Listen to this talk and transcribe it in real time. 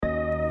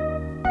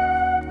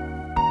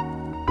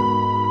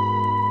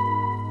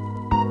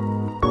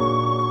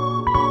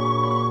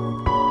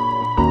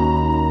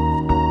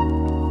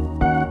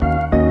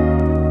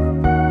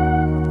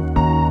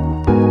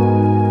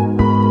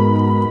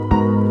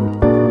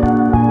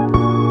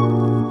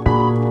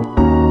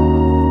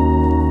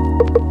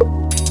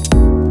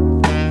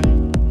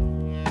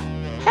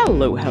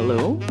Hello,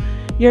 hello.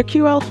 Your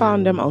QL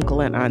fandom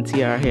uncle and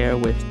auntie are here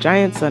with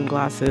giant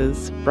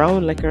sunglasses,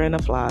 brown liquor in a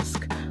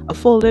flask, a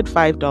folded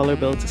 $5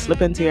 bill to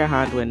slip into your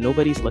hand when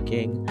nobody's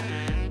looking,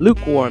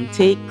 lukewarm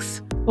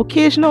takes,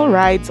 occasional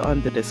rides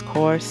on the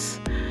discourse,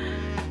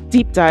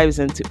 deep dives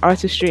into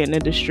artistry and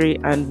industry,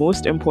 and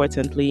most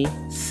importantly,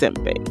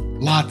 simping.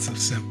 Lots of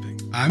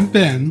simping. I'm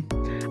Ben.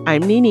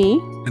 I'm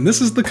NiNi. And this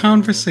is The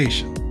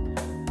Conversation.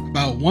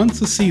 About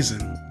once a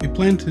season, we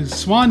plan to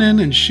swan in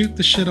and shoot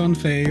the shit on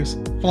faves,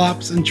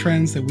 flops, and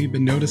trends that we've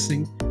been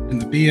noticing in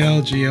the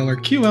BL, GL, or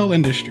QL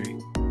industry.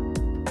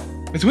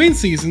 Between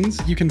seasons,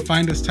 you can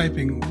find us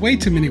typing way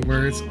too many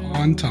words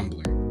on Tumblr.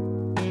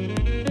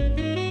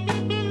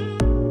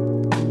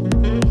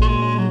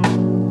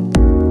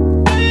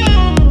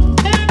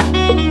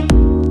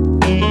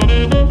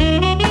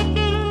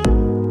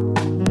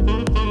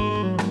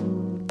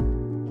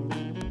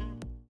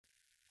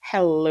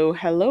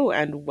 Hello,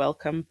 and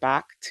welcome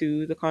back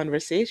to The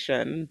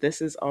Conversation.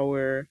 This is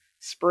our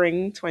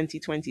Spring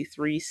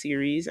 2023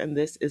 series, and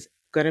this is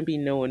going to be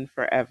known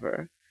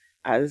forever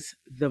as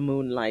the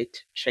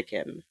Moonlight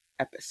Chicken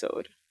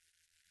episode.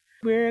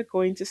 We're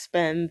going to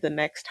spend the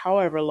next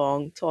however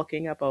long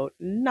talking about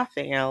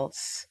nothing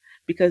else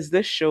because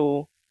this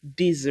show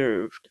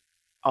deserved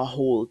a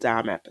whole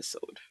damn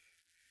episode.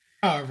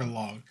 However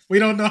long. We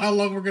don't know how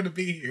long we're going to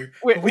be here,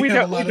 but we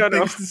have a lot of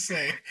things to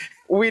say.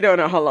 We don't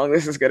know how long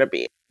this is going to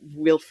be.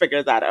 We'll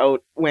figure that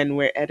out when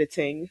we're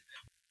editing.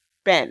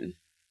 Ben,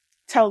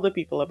 tell the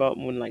people about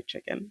Moonlight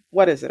Chicken.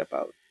 What is it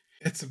about?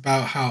 It's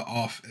about how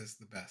off is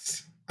the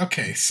best.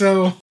 Okay,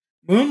 so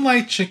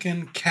Moonlight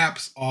Chicken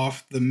caps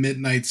off the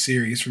Midnight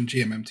series from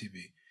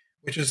GMMTV,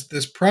 which is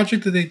this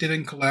project that they did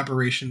in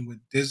collaboration with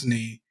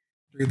Disney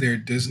through their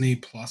Disney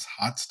Plus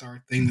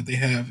Hotstar thing that they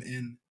have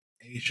in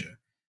Asia.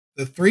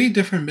 The 3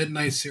 different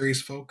Midnight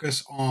series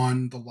focus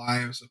on the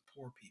lives of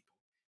poor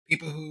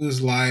people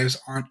whose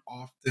lives aren't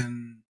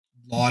often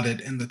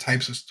lauded in the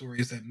types of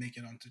stories that make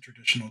it onto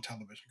traditional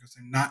television because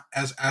they're not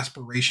as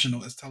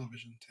aspirational as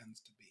television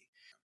tends to be.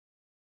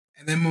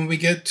 And then when we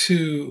get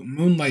to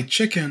Moonlight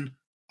Chicken,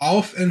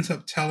 Alf ends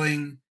up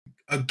telling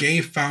a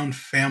gay found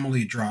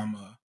family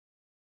drama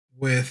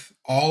with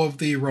all of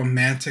the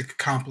romantic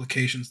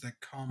complications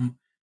that come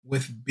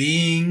with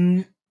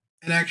being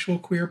an actual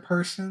queer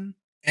person.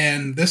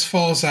 And this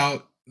falls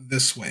out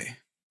this way.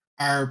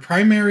 Our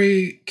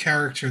primary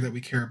character that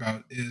we care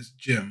about is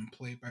Jim,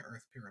 played by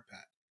Earth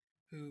Pirapat,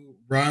 who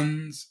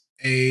runs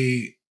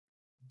a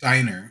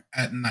diner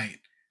at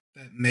night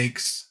that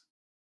makes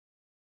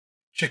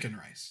chicken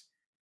rice.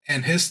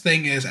 And his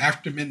thing is,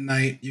 after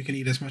midnight, you can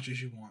eat as much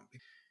as you want.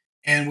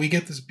 And we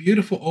get this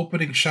beautiful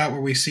opening shot where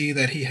we see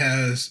that he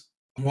has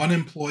one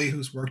employee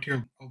who's worked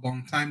here a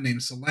long time named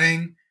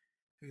Salang,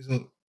 who's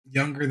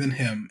younger than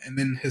him. And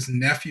then his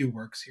nephew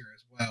works here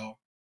as well,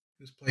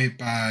 who's played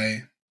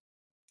by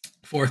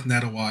Fourth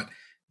Netawat.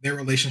 Their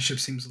relationship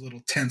seems a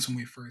little tense when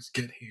we first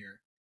get here.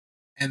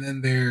 And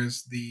then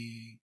there's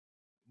the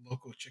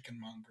local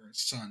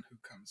chickenmonger's son who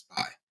comes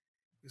by,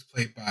 who's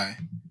played by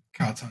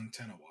Kaltung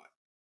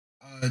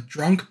Tenawat. A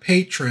drunk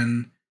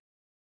patron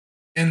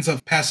ends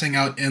up passing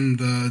out in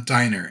the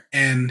diner,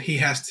 and he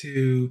has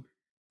to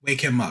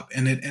wake him up.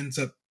 And it ends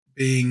up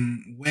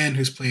being Wen,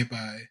 who's played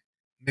by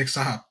Nick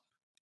Sahab.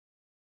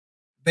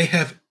 They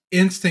have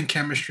instant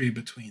chemistry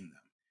between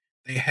them.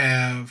 They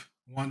have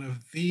one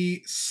of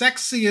the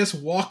sexiest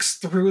walks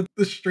through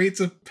the streets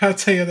of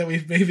Pattaya that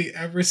we've maybe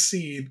ever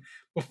seen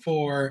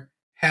before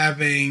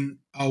having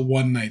a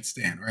one-night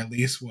stand, or at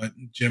least what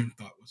Jim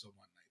thought was a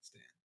one-night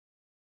stand.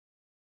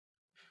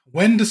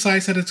 Wen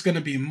decides that it's going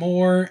to be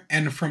more,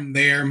 and from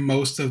there,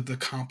 most of the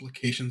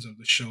complications of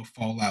the show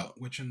fall out,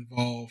 which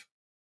involve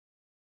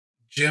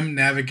Jim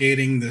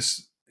navigating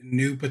this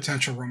new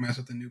potential romance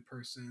with a new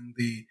person,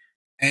 the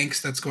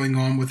angst that's going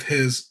on with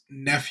his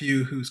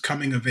nephew who's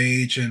coming of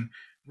age and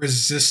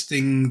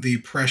resisting the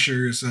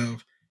pressures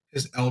of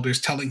his elders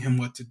telling him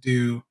what to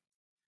do,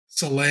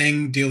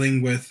 Salang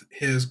dealing with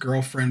his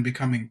girlfriend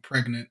becoming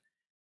pregnant,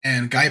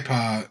 and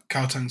Gaipa,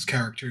 Kautung's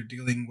character,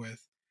 dealing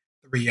with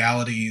the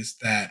realities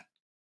that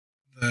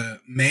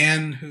the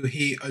man who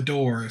he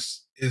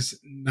adores is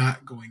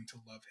not going to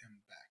love him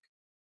back.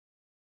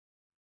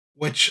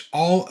 Which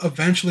all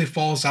eventually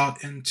falls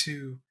out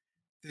into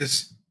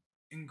this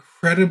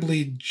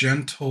incredibly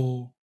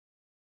gentle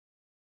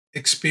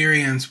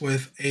experience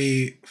with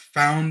a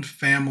found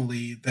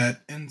family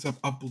that ends up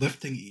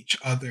uplifting each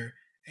other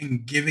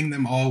and giving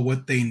them all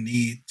what they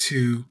need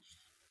to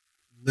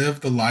live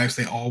the lives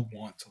they all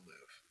want to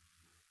live.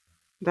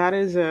 That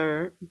is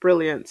a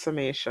brilliant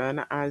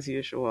summation, as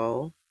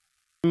usual.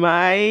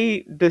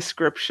 My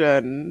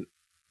description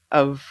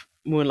of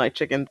Moonlight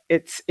Chicken,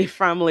 it's a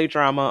family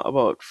drama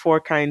about 4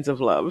 kinds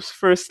of loves: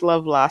 first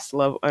love, last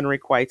love,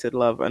 unrequited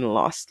love, and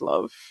lost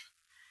love.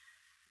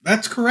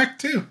 That's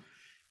correct too.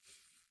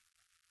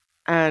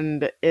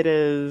 And it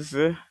is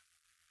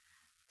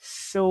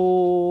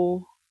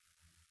so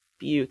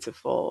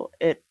beautiful.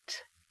 It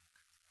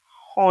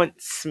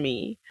haunts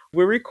me.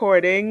 We're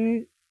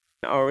recording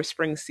our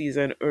spring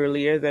season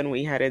earlier than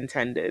we had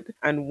intended.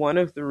 And one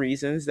of the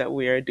reasons that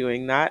we are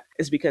doing that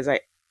is because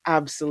I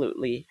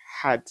absolutely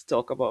had to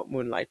talk about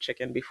Moonlight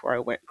Chicken before I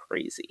went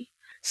crazy.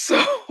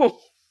 So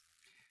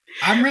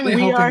I'm really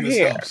we are hoping this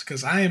here. helps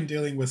because I am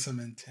dealing with some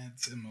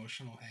intense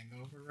emotional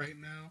hangover right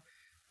now.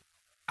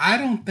 I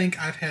don't think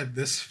I've had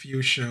this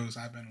few shows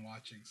I've been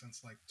watching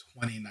since like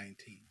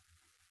 2019.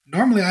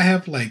 Normally, I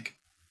have like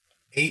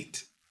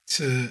 8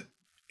 to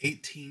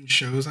 18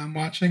 shows I'm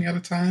watching at a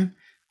time.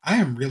 I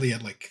am really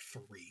at like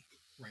 3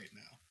 right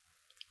now.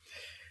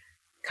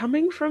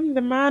 Coming from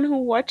the man who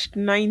watched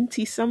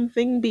 90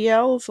 something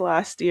BLs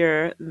last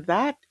year,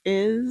 that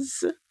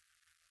is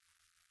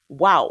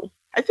wow.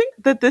 I think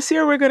that this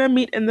year we're going to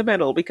meet in the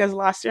middle because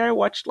last year I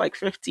watched like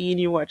 15,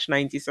 you watched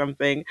 90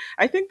 something.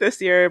 I think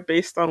this year,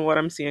 based on what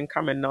I'm seeing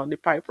coming down the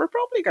pipe, we're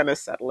probably going to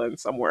settle in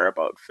somewhere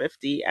about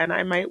 50, and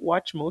I might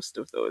watch most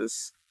of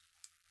those,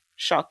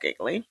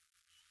 shockingly.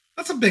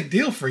 That's a big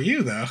deal for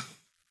you, though.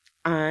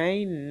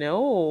 I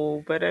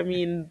know, but I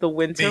mean, the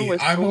winter Me,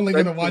 was I'm so only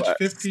going good to to watch us.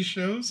 50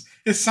 shows.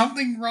 Is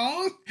something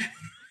wrong?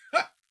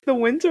 The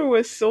winter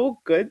was so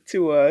good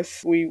to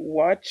us. We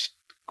watched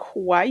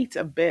quite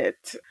a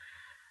bit.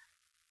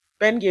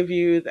 Ben gave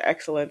you the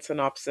excellent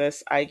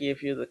synopsis. I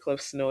gave you the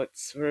Cliff's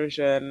Notes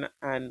version.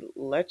 And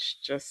let's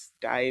just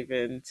dive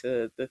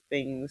into the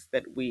things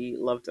that we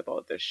loved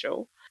about this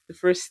show. The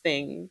first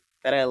thing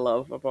that I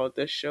love about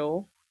this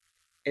show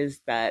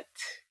is that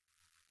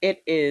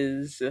it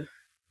is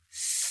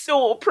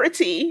so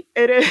pretty.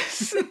 It is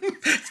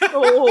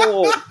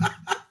so.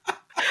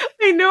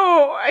 I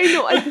know.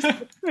 I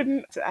just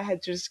couldn't. I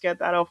had to just get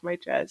that off my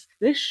chest.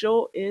 This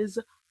show is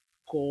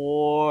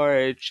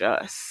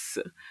gorgeous.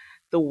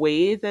 The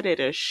way that it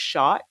is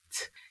shot,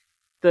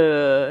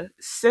 the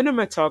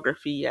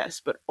cinematography, yes,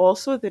 but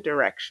also the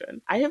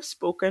direction. I have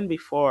spoken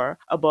before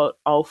about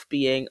Alf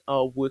being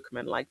a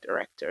workman-like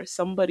director,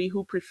 somebody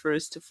who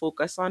prefers to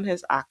focus on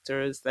his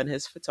actors than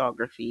his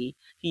photography.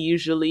 He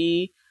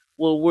usually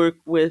will work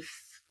with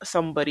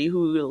somebody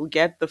who will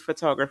get the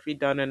photography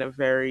done in a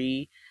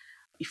very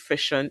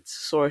efficient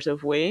sort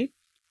of way,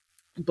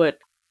 but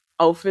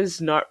Alf is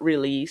not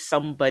really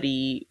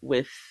somebody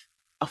with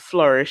a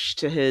flourish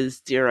to his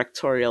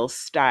directorial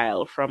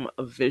style from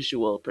a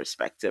visual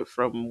perspective,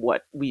 from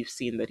what we've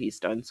seen that he's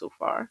done so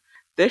far.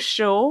 This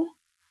show,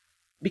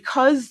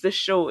 because the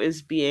show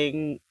is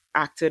being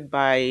acted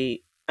by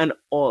an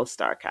all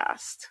star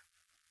cast,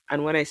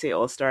 and when I say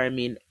all star, I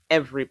mean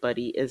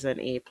everybody is an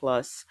A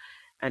plus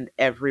and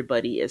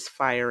everybody is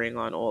firing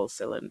on all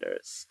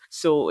cylinders.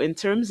 So in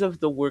terms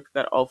of the work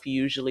that Alf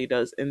usually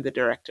does in the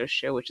director's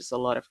show, which is a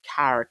lot of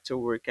character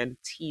work and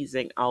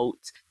teasing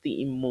out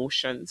the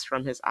emotions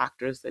from his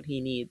actors that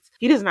he needs,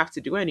 he doesn't have to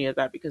do any of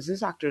that because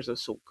his actors are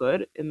so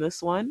good in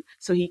this one.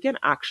 So he can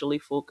actually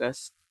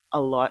focus a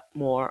lot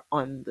more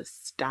on the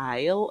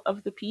style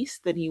of the piece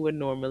than he would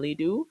normally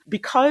do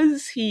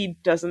because he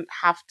doesn't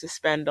have to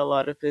spend a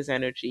lot of his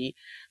energy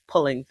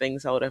pulling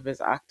things out of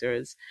his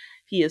actors.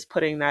 He is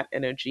putting that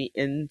energy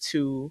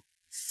into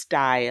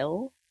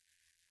style,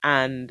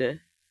 and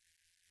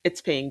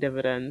it's paying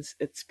dividends.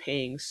 It's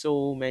paying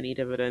so many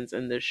dividends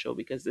in this show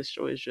because this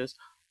show is just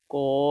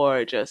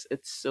gorgeous.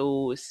 It's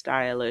so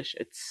stylish.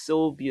 It's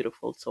so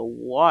beautiful to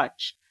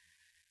watch.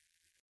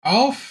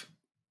 Alf,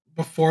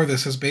 before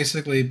this, has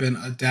basically been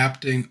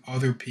adapting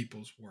other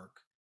people's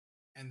work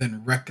and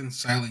then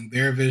reconciling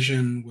their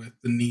vision with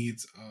the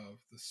needs of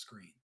the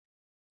screen.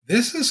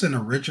 This is an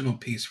original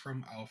piece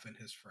from Alf and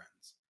his friends.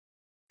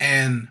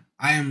 And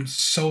I am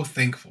so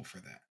thankful for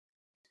that.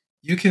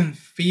 You can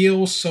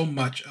feel so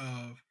much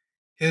of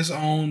his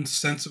own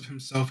sense of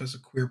himself as a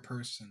queer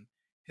person,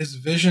 his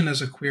vision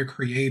as a queer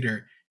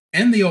creator,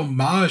 and the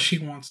homage he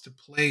wants to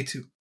play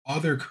to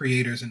other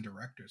creators and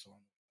directors.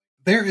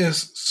 There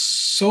is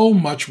so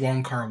much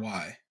Wong Kar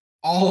Wai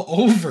all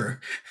over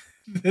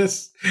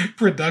this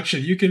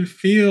production. You can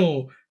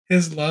feel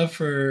his love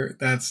for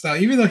that style,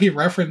 even though he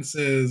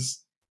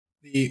references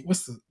the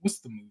what's the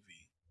movie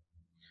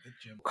that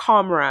Jim.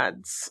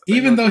 Comrades, a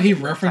Even though he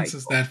notable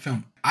references title. that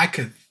film, I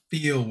could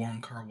feel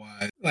Wong Kar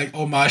Wai like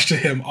homage to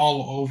him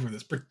all over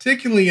this,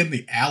 particularly in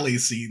the alley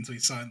scenes we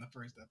saw in the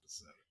first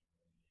episode.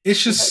 It's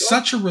Yeah, just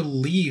such a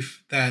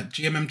relief that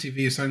GMMTV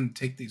is starting to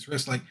take these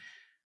risks. Like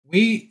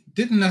we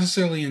didn't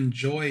necessarily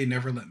enjoy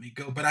Never Let Me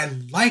Go, but I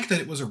like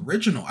that it was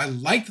original. I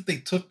like that they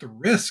took the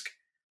risk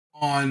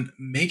on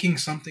making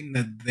something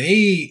that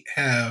they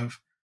have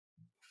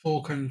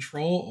full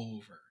control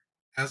over,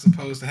 as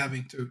opposed to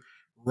having to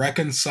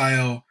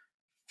reconcile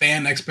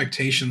fan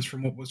expectations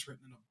from what was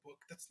written in a book.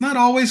 That's not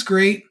always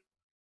great.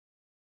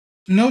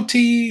 No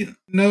tea,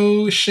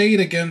 no shade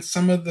against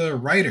some of the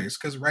writers,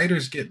 because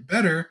writers get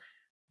better,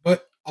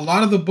 but a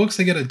lot of the books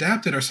that get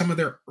adapted are some of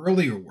their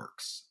earlier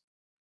works,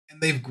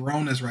 and they've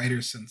grown as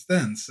writers since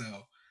then.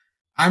 So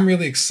I'm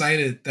really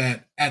excited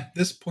that at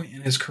this point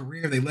in his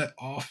career, they let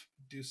Off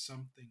do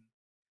something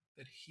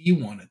that he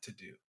wanted to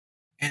do.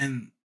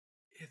 And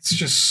it's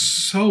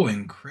just so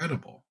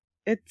incredible.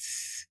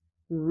 it's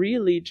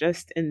really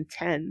just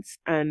intense.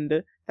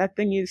 And That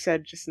thing you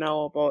said just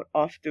now about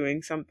off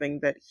doing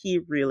something that he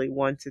really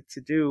wanted to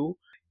do,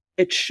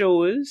 it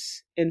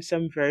shows in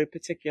some very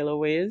particular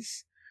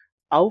ways.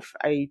 Alf,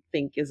 I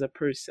think, is a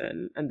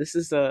person, and this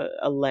is a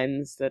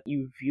lens that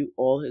you view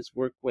all his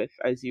work with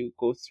as you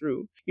go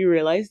through. You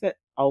realize that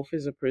Alf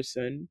is a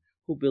person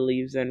who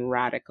believes in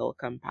radical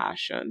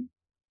compassion.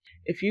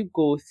 If you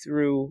go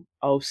through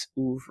Alf's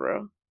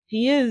oeuvre,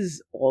 he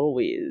is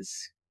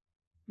always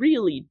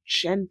really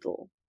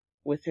gentle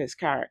with his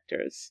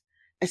characters,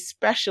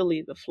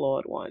 especially the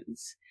flawed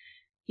ones.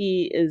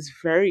 He is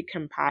very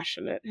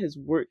compassionate. His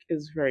work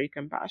is very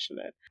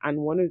compassionate. And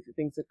one of the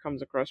things that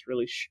comes across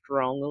really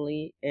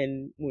strongly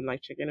in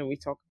Moonlight Chicken, and we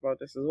talked about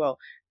this as well,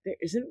 there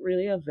isn't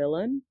really a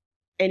villain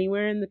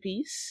anywhere in the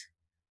piece.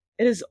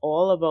 It is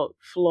all about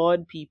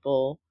flawed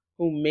people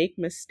who make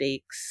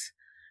mistakes,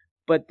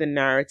 but the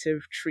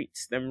narrative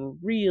treats them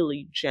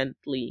really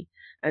gently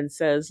and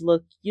says,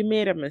 look, you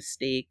made a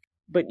mistake,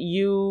 but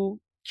you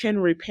can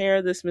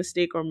repair this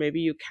mistake, or maybe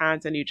you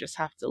can't and you just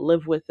have to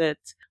live with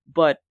it.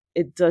 But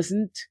it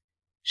doesn't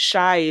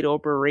chide or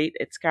berate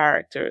its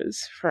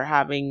characters for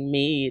having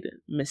made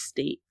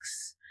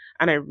mistakes.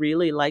 And I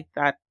really like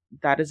that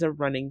that is a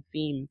running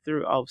theme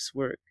through Alf's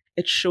work.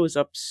 It shows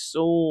up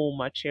so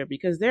much here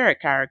because there are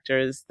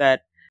characters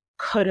that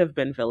could have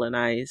been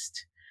villainized.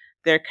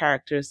 They're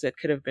characters that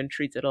could have been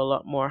treated a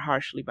lot more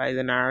harshly by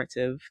the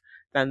narrative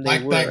than they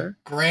Like that were.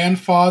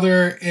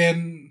 grandfather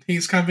in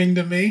He's Coming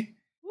to Me.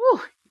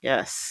 Whew,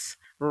 yes.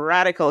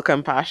 Radical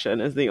compassion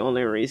is the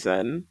only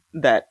reason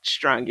that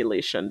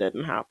strangulation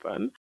didn't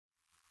happen.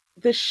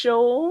 The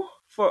show,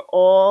 for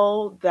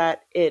all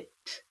that it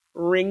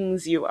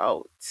wrings you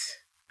out,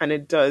 and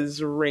it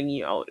does wring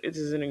you out, it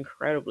is an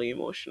incredibly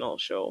emotional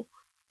show.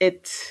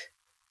 It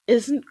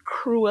isn't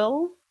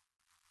cruel,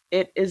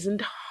 it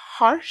isn't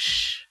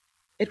harsh,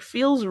 it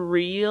feels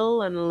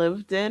real and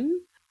lived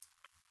in.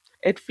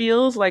 It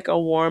feels like a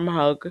warm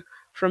hug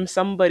from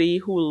somebody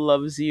who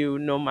loves you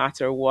no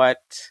matter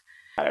what.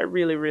 I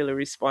really, really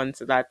respond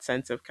to that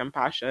sense of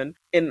compassion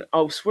in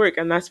Alf's work.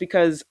 And that's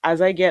because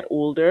as I get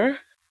older,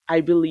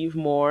 I believe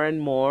more and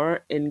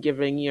more in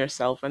giving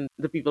yourself and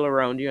the people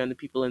around you and the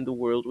people in the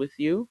world with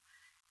you,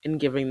 in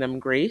giving them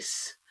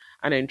grace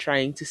and in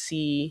trying to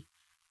see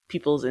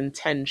people's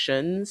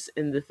intentions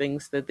in the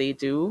things that they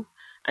do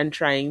and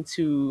trying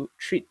to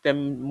treat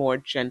them more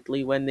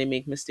gently when they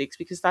make mistakes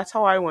because that's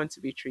how I want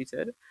to be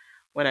treated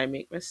when I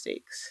make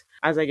mistakes.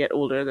 As I get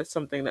older, that's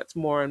something that's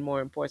more and more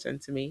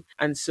important to me.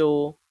 And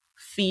so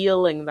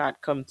feeling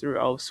that come through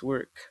Alf's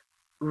work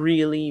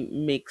really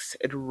makes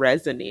it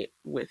resonate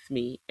with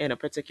me in a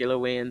particular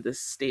way in this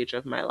stage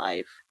of my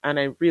life. And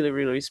I really,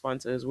 really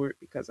respond to his work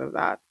because of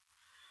that.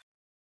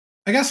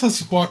 I guess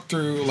let's walk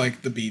through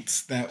like the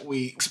beats that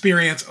we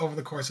experience over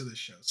the course of this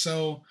show.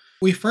 So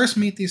we first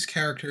meet these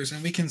characters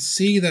and we can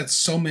see that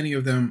so many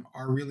of them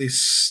are really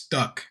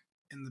stuck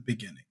in the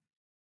beginning.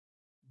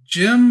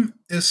 Jim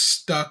is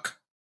stuck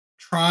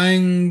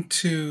trying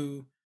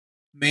to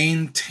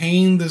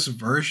maintain this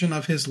version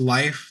of his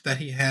life that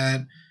he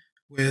had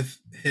with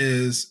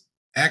his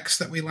ex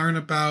that we learn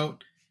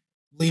about.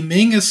 Li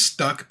Ming is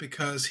stuck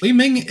because Li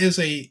Ming is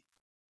a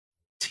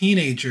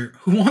teenager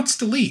who wants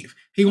to leave.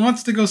 He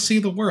wants to go see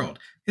the world.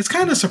 It's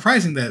kind of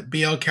surprising that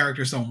BL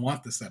characters don't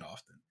want this that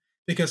often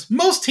because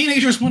most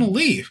teenagers want to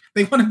leave.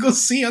 They want to go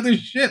see other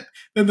shit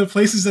than the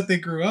places that they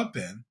grew up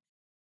in.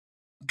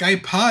 Guy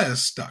Pa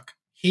is stuck.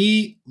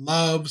 He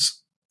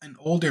loves an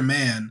older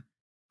man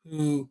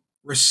who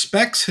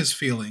respects his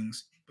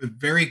feelings but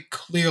very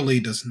clearly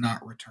does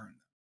not return them.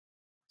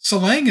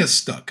 Solang is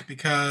stuck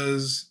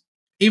because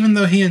even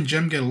though he and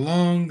Jim get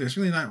along, there's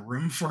really not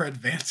room for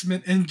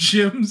advancement in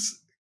Jim's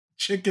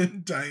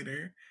chicken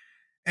diner.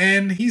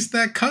 And he's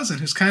that cousin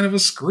who's kind of a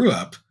screw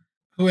up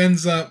who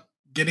ends up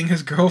getting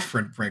his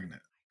girlfriend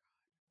pregnant.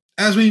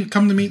 As we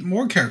come to meet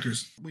more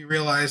characters, we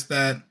realize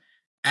that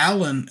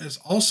Alan is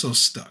also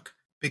stuck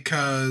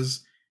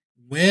because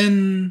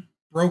Wynn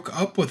broke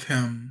up with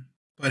him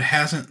but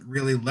hasn't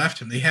really left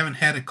him. They haven't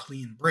had a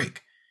clean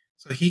break.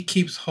 So he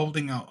keeps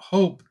holding out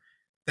hope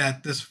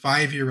that this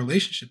 5-year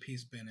relationship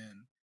he's been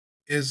in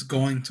is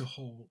going to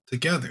hold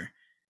together.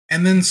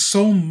 And then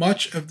so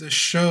much of the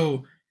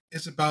show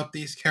is about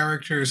these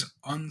characters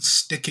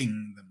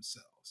unsticking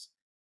themselves.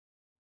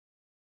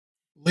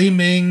 Li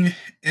Ming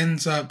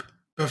ends up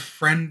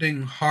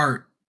befriending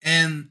Hart,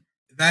 and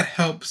that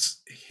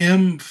helps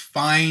him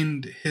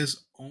find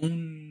his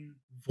own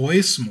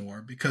voice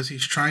more because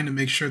he's trying to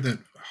make sure that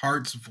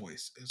Hart's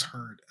voice is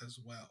heard as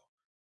well.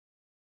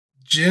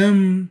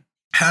 Jim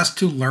has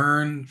to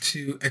learn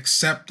to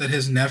accept that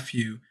his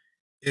nephew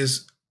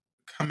is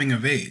coming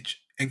of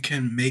age and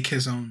can make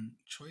his own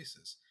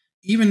choices.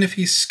 Even if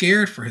he's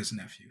scared for his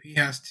nephew, he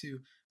has to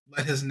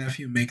let his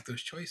nephew make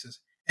those choices.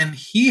 And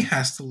he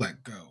has to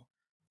let go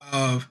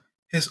of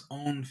his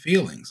own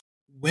feelings.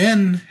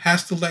 Wynn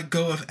has to let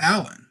go of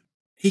Alan.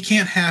 He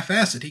can't half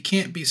ass it. He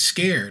can't be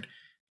scared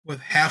with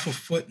half a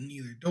foot in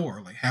either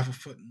door, like half a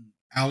foot in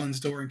Alan's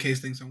door in case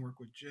things don't work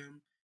with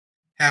Jim,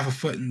 have a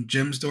foot in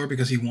Jim's door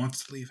because he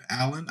wants to leave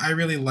Alan. I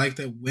really like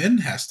that Win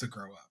has to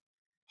grow up.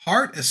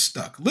 Hart is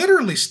stuck,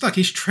 literally stuck.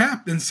 He's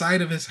trapped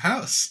inside of his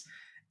house.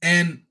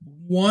 And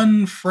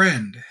one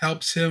friend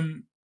helps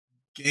him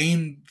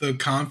gain the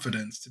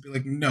confidence to be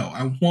like, no,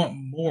 I want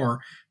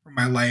more for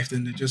my life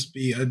than to just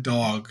be a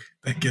dog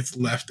that gets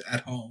left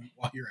at home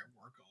while you're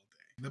at work all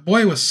day. The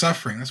boy was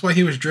suffering. That's why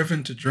he was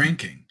driven to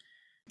drinking.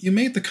 You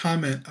made the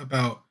comment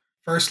about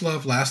first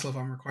love, last love,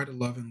 unrequited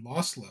love, and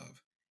lost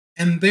love.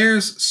 And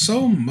there's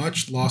so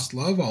much lost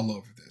love all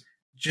over this.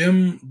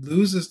 Jim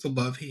loses the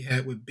love he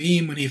had with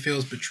Beam when he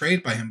feels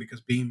betrayed by him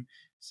because Beam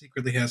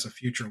secretly has a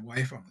future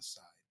wife on the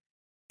side.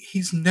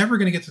 He's never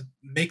going to get to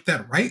make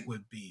that right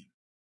with Beam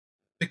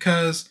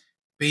because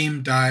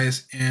Beam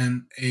dies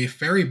in a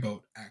ferry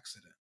boat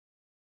accident.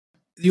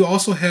 You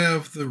also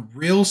have the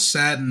real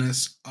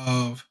sadness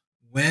of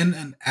Wen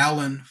and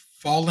Alan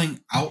falling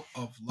out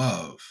of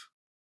love.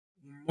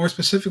 More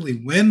specifically,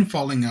 Wen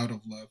falling out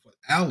of love with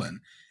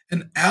Alan,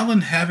 and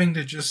Alan having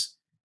to just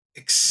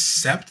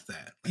accept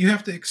that. You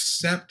have to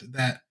accept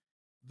that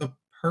the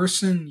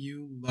person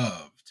you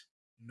loved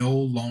no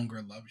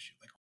longer loves you.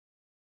 Like,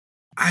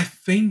 I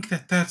think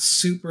that that's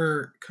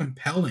super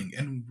compelling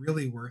and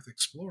really worth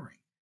exploring.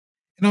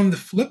 And on the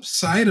flip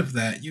side of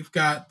that, you've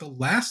got the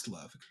last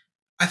love.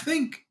 I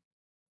think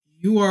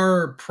you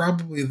are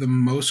probably the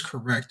most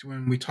correct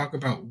when we talk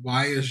about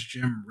why is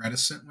Jim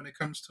reticent when it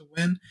comes to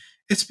Win.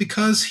 It's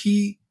because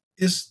he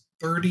is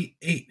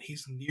 38.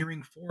 He's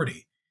nearing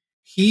 40.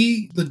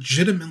 He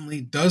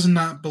legitimately does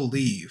not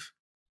believe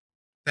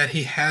that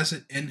he has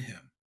it in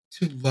him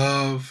to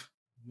love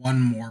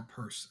one more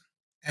person.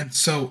 And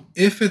so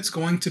if it's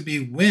going to be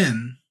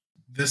Win,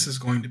 this is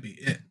going to be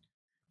it,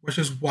 which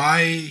is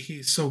why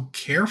he's so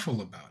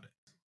careful about it.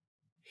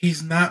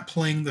 He's not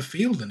playing the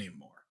field anymore.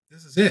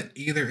 This is it.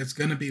 Either it's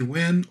going to be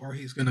Win or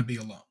he's going to be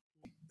alone.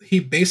 He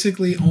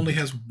basically only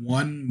has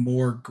one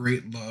more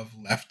great love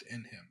left in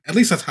him. At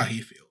least that's how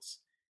he feels.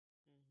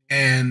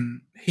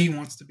 And he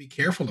wants to be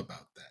careful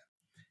about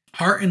that.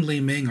 Hart and Li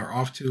Ming are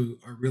off to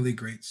a really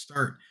great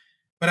start.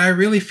 But I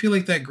really feel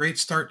like that great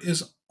start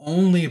is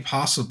only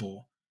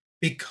possible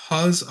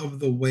because of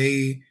the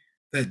way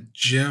that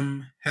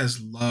Jim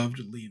has loved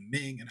Li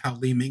Ming and how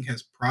Li Ming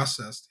has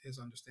processed his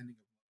understanding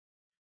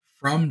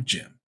from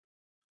Jim.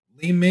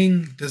 Li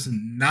Ming does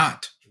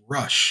not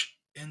rush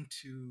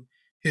into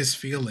his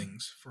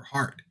feelings for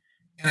Hart.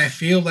 And I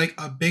feel like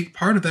a big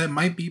part of that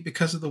might be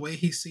because of the way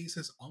he sees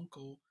his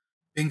uncle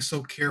being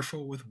so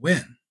careful with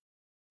Win.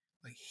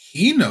 Like,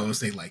 he knows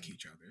they like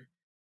each other.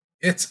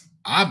 It's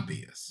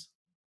obvious.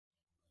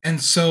 And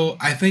so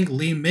I think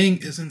Li Ming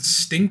is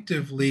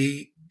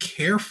instinctively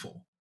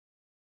careful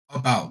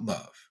about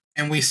love.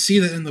 And we see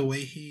that in the way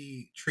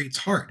he treats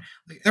Hart.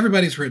 Like,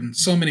 everybody's written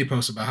so many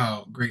posts about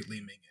how great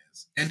Li Ming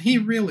is, and he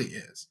really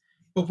is.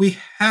 But we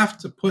have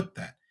to put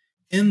that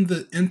in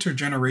the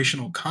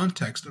intergenerational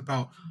context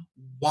about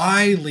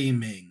why Li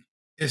Ming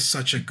is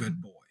such a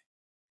good boy.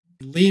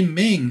 Li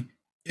Ming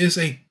is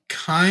a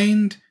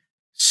kind,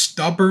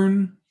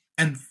 stubborn,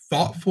 and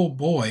thoughtful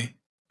boy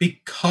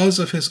because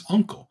of his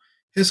uncle.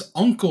 His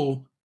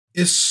uncle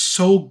is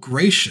so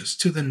gracious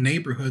to the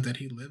neighborhood that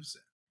he lives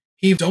in.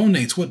 He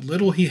donates what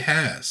little he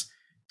has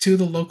to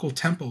the local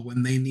temple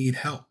when they need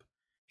help.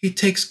 He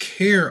takes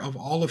care of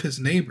all of his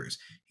neighbors.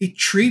 He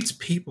treats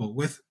people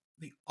with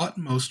the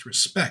utmost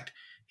respect.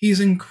 He's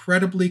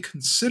incredibly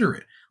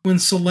considerate. When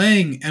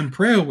Solang and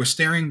Preo were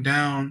staring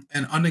down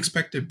an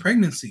unexpected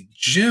pregnancy,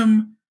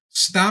 Jim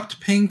stopped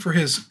paying for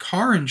his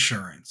car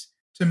insurance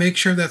to make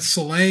sure that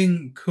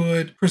Solang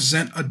could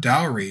present a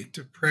dowry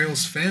to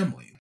Preo's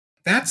family.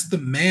 That's the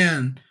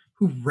man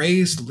who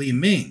raised Li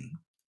Ming.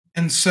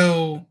 And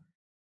so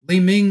Li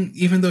Ming,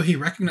 even though he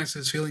recognizes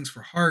his feelings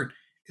for Hart,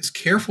 is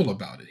careful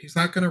about it. He's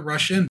not going to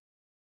rush in.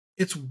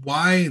 It's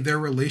why their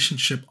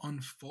relationship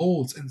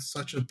unfolds in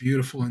such a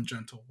beautiful and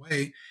gentle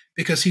way,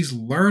 because he's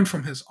learned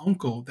from his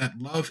uncle that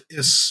love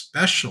is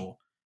special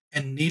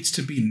and needs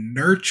to be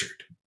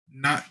nurtured,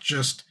 not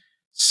just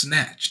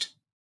snatched.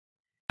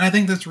 And I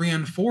think that's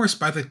reinforced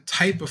by the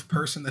type of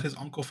person that his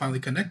uncle finally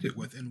connected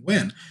with in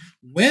Wen.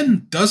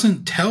 Wen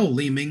doesn't tell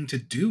Li Ming to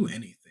do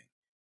anything.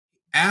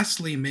 Asks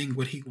Li Ming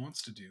what he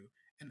wants to do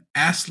and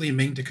asks Li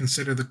Ming to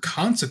consider the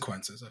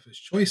consequences of his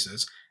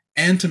choices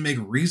and to make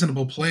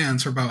reasonable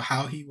plans about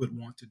how he would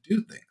want to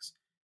do things.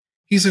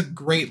 He's a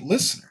great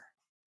listener.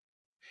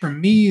 For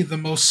me, the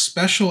most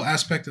special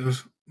aspect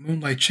of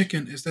Moonlight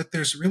Chicken is that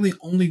there's really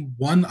only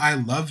one I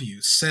love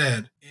you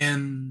said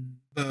in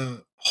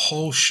the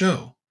whole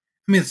show.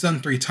 I mean, it's done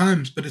 3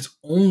 times, but it's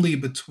only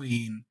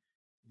between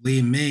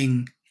Li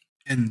Ming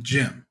and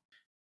Jim.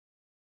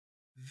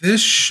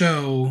 This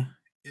show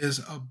is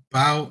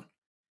about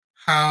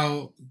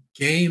how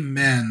gay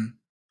men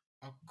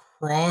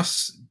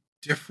across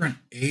different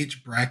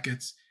age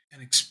brackets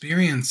and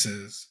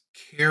experiences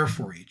care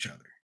for each other.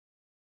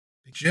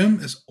 Jim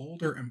is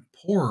older and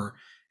poorer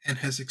and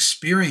has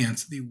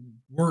experienced the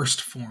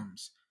worst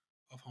forms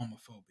of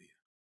homophobia.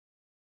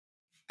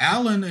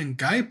 Alan and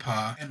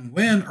Gaipa and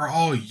Wen are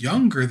all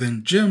younger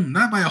than Jim,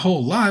 not by a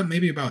whole lot,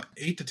 maybe about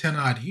 8 to 10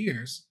 odd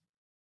years,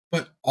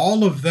 but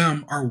all of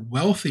them are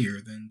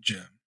wealthier than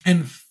Jim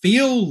and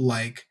feel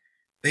like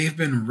they've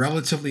been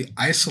relatively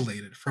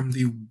isolated from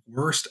the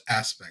worst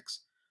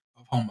aspects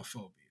of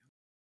homophobia.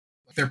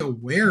 They're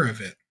aware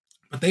of it,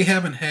 but they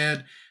haven't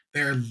had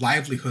their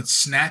livelihood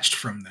snatched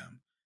from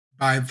them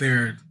by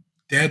their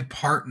dead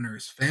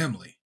partner's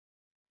family.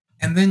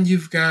 And then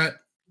you've got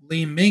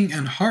Li Ming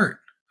and Hart,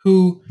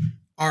 who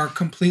are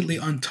completely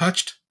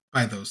untouched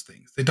by those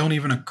things. They don't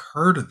even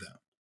occur to them.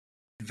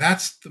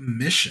 That's the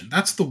mission,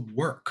 that's the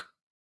work.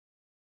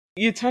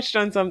 You touched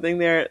on something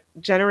there.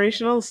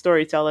 Generational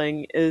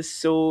storytelling is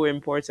so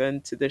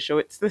important to the show.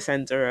 It's the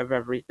center of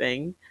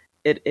everything.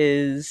 It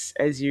is,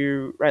 as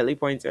you rightly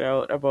pointed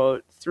out,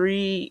 about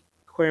three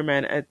queer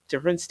men at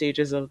different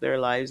stages of their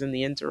lives and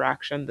the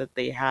interaction that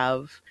they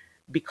have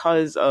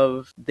because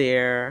of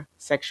their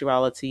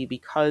sexuality,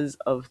 because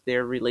of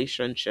their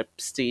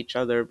relationships to each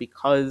other,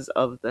 because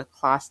of the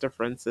class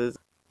differences.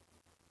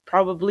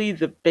 Probably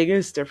the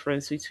biggest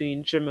difference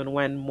between Jim and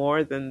Wen,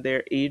 more than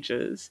their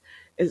ages,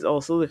 is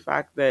also the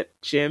fact that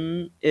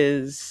Jim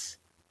is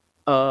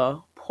a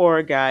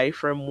poor guy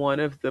from one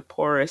of the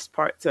poorest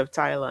parts of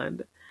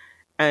Thailand,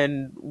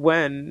 and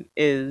Wen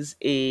is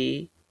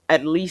a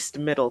at least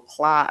middle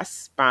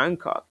class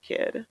Bangkok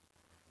kid.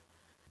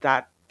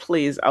 That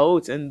plays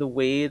out in the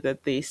way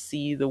that they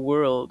see the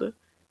world.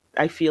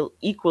 I feel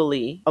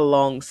equally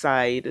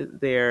alongside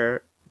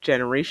their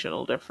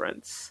generational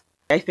difference.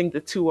 I think the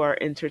two are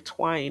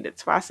intertwined.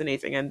 It's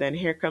fascinating. And then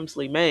here comes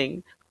Li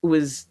Meng, who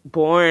was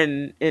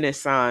born in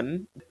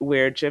Isan,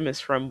 where Jim is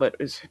from, but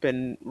has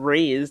been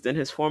raised in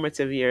his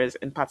formative years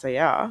in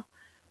Pattaya,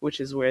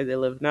 which is where they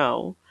live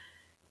now.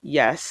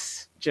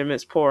 Yes, Jim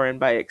is poor, and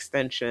by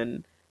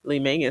extension, Li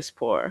Meng is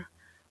poor,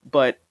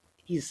 but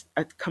he's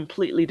a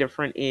completely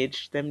different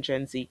age. Them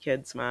Gen Z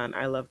kids, man,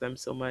 I love them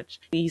so much.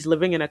 He's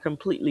living in a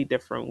completely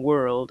different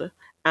world,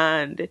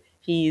 and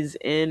he's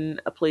in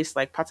a place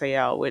like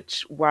Pattaya,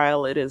 which,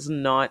 while it is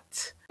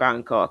not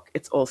Bangkok,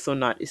 it's also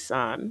not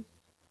Isan.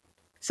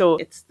 So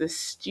it's the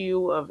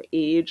stew of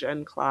age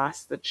and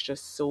class that's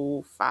just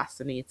so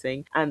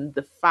fascinating. And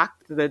the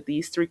fact that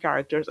these three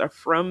characters are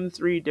from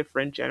three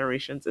different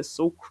generations is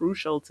so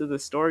crucial to the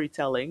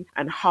storytelling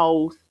and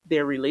how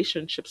their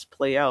relationships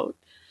play out.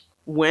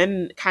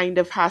 Wen kind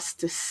of has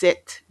to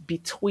sit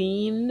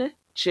between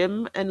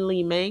Jim and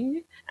Li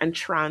Ming and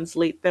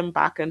translate them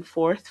back and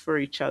forth for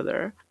each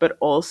other, but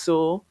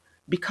also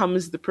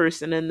becomes the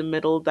person in the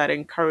middle that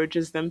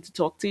encourages them to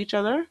talk to each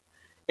other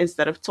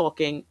instead of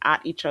talking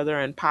at each other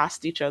and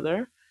past each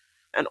other,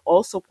 and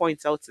also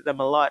points out to them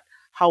a lot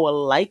how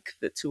alike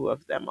the two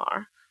of them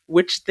are,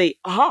 which they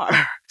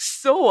are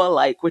so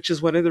alike, which is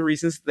one of the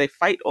reasons they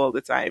fight all the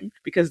time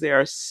because they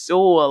are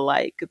so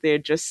alike. They're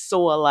just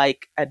so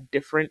alike at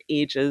different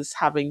ages,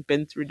 having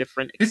been through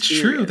different It's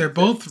true. They're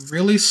both experiences.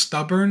 really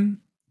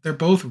stubborn. They're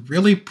both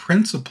really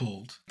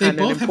principled. They And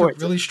an both have a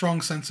important really strong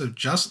sense of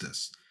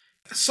justice.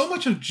 So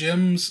much of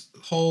Jim's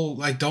whole,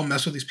 like, don't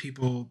mess with these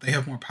people, they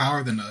have more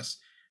power than us,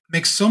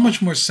 makes so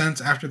much more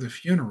sense after the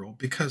funeral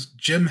because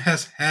Jim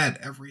has had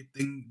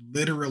everything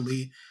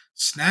literally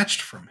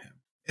snatched from him.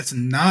 It's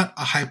not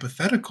a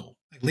hypothetical.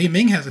 Like, Li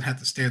Ming hasn't had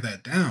to stare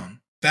that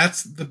down.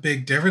 That's the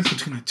big difference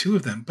between the two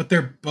of them. But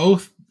they're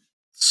both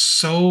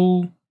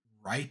so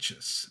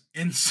righteous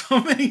in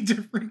so many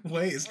different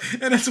ways.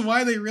 And it's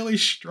why they really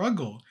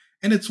struggle.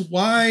 And it's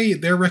why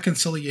their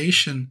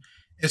reconciliation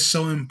is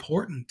so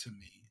important to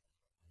me.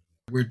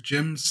 Where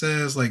Jim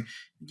says, like,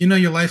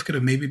 your life could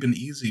have maybe been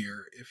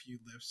easier if you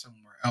lived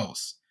somewhere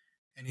else.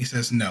 And he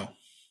says, no,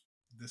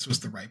 this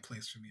was the right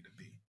place for me to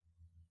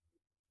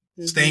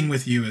be. Staying Mhm.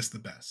 with you is the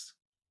best.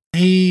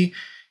 He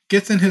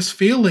gets in his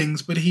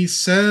feelings, but he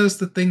says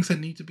the things that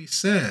need to be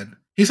said.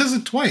 He says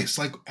it twice,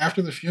 like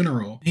after the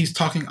funeral. He's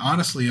talking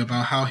honestly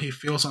about how he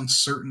feels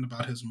uncertain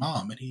about his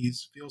mom and he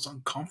feels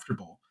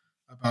uncomfortable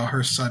about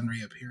her sudden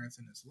reappearance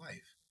in his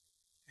life.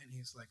 And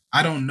he's like,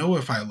 I don't know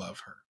if I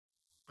love her,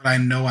 but I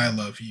know I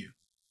love you.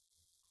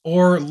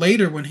 Or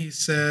later when he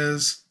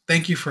says,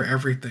 thank you for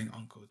everything,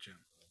 Uncle Jim,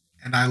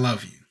 and I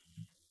love you.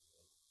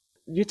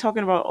 You're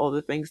talking about all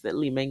the things that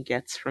Li Ming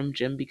gets from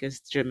Jim because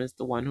Jim is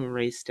the one who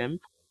raised him.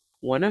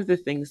 One of the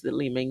things that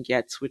Li Ming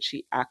gets, which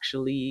he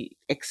actually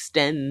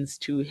extends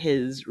to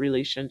his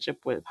relationship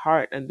with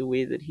Hart and the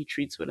way that he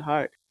treats with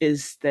Hart,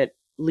 is that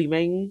Li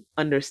Ming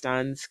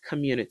understands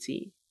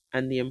community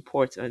and the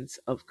importance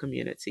of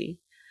community.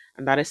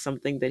 And that is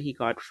something that he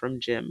got from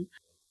Jim.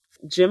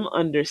 Jim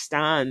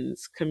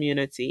understands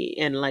community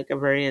in like a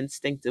very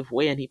instinctive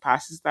way, and he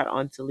passes that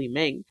on to Li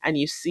Ming. And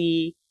you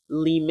see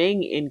Li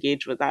Ming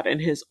engage with that in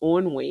his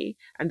own way.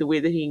 And the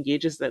way that he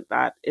engages with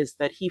that is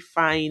that he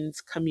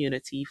finds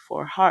community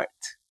for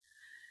Hart.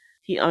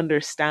 He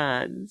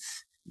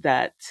understands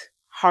that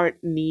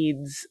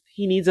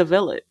he needs a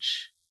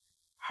village.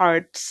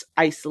 Hart's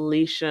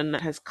isolation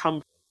has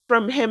come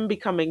from him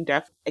becoming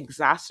deaf,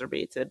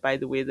 exacerbated by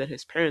the way that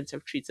his parents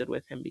have treated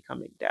with him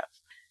becoming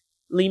deaf.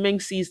 Li Ming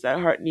sees that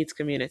Hart needs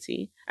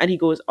community and he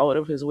goes out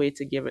of his way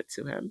to give it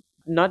to him.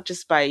 Not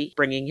just by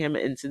bringing him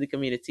into the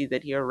community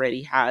that he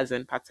already has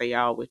in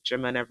Pattaya with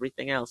Jim and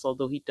everything else,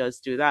 although he does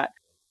do that,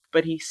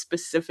 but he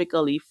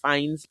specifically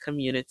finds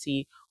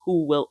community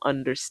who will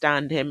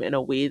understand him in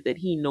a way that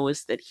he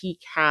knows that he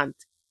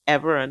can't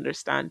ever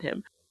understand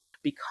him.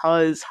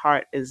 Because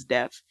Hart is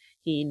deaf,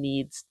 he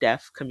needs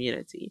deaf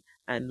community.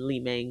 And Li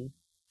Ming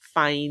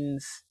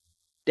finds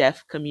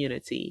deaf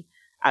community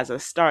as a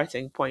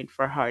starting point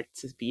for Hart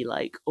to be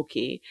like,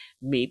 okay,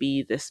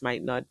 maybe this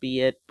might not be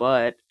it,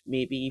 but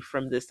maybe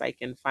from this I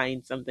can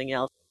find something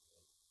else.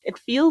 It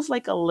feels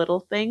like a little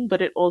thing,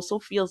 but it also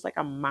feels like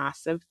a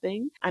massive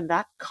thing. And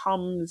that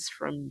comes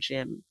from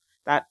Jim,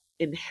 that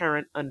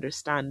inherent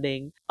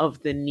understanding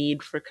of the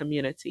need for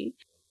community,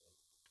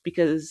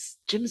 because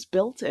Jim's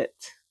built it.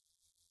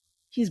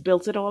 He's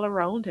built it all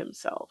around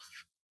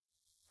himself.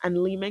 And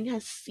Li Ming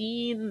has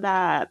seen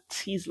that.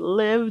 He's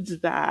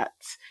lived that.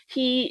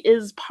 He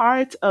is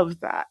part of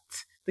that,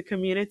 the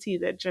community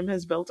that Jim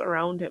has built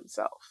around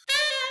himself.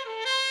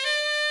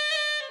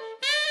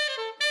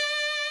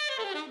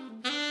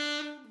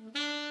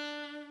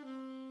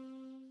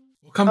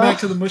 We'll come back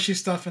to the Ugh. mushy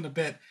stuff in a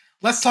bit.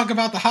 Let's talk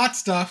about the hot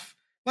stuff.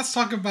 Let's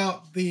talk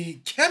about the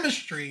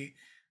chemistry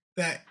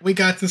that we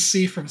got to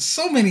see from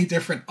so many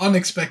different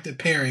unexpected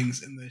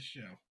pairings in this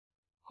show.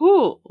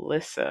 Who,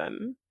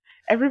 listen.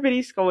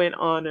 Everybody's going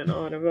on and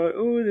on about,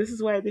 oh, this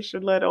is why they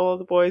should let all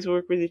the boys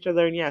work with each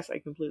other. And yes, I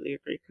completely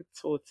agree. Could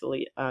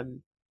totally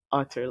and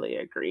utterly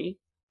agree.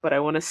 But I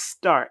want to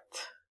start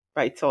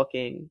by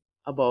talking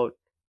about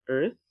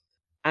Earth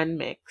and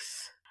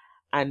Mix.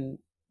 And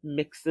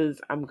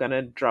Mixes, I'm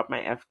gonna drop my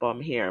F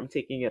bomb here. I'm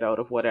taking it out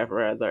of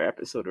whatever other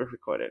episode we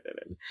recorded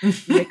it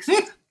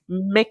in.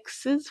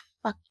 Mixes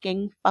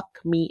fucking fuck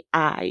me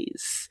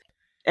eyes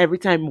every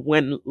time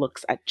Wen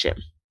looks at Jim.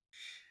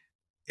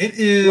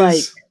 It Like,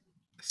 is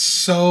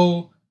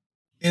so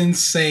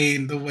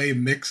insane the way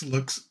Mix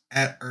looks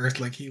at Earth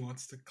like he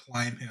wants to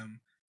climb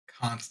him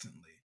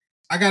constantly.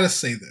 I gotta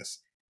say this.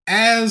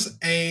 As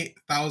a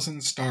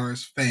Thousand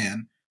Stars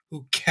fan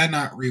who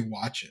cannot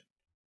rewatch it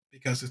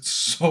because it's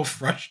so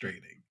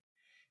frustrating,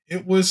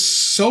 it was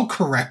so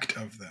correct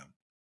of them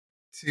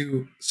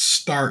to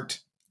start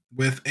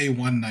with a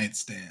one night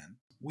stand.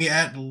 We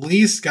at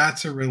least got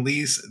to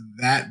release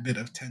that bit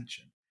of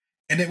tension.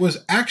 And it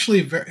was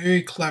actually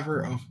very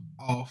clever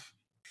of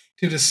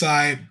to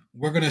decide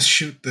we're going to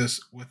shoot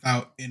this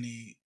without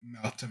any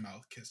mouth to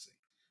mouth kissing.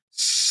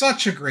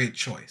 Such a great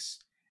choice.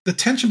 The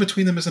tension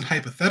between them isn't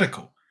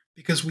hypothetical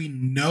because we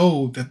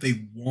know that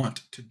they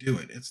want to do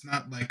it. It's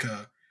not like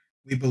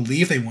we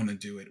believe they want to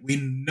do it. We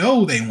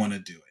know they want to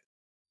do it.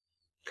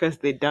 because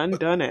they But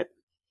done it.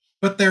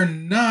 but they're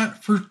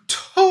not for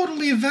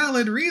totally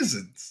valid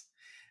reasons.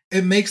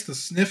 It makes the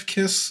sniff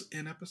kiss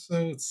in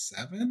episode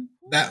 7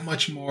 that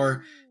much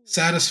more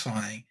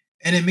satisfying.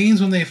 And it means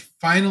when they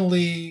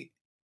finally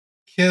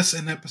kiss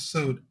in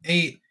episode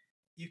 8,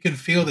 you can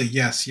feel the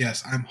yes,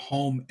 yes, I'm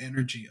home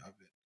energy of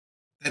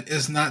it. That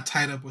is not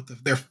tied up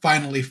with their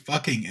finally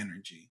fucking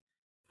energy.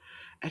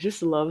 I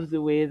just love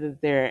the way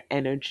that their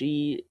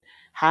energy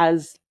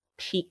has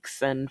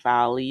peaks and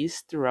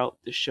valleys throughout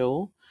the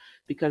show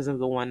because of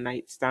the one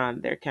night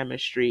stand. Their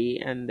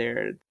chemistry and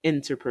their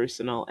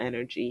interpersonal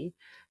energy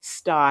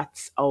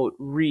starts out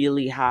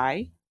really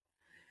high.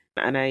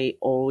 And I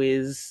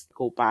always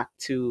go back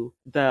to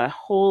the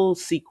whole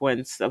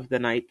sequence of the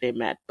night they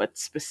met, but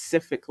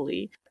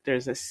specifically,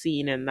 there's a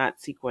scene in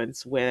that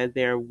sequence where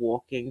they're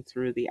walking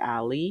through the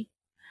alley,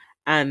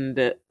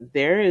 and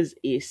there is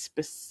a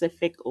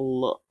specific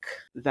look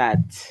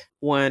that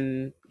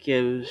one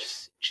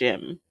gives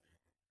Jim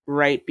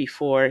right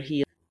before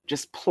he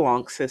just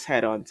plonks his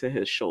head onto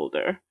his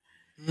shoulder.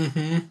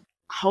 Mm-hmm.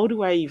 How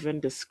do I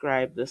even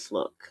describe this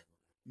look?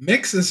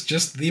 Mix is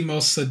just the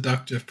most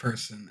seductive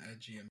person at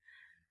GM.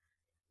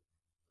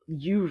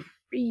 You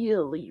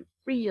really,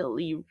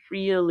 really,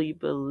 really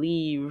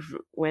believe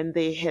when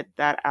they hit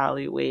that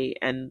alleyway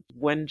and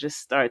one just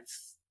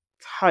starts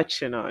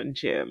touching on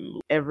Jim.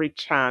 Every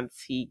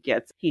chance he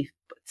gets, he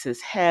puts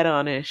his head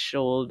on his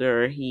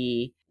shoulder,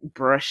 he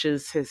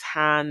brushes his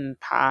hand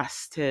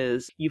past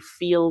his. You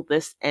feel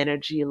this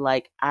energy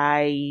like,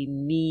 I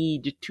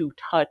need to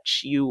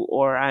touch you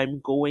or I'm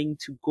going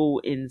to go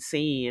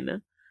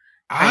insane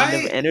kind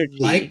of I energy.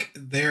 like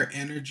their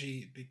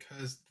energy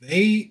because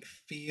they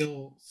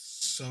feel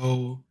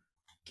so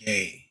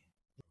gay.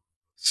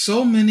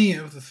 So many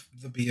of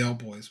the BL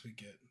boys we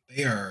get,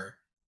 they are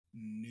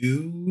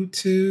new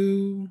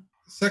to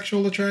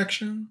sexual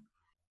attraction.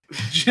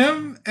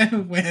 Jim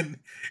and Win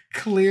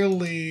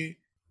clearly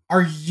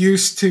are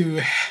used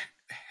to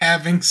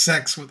having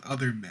sex with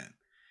other men.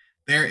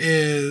 There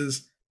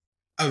is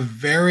a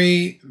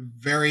very,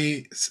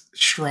 very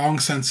strong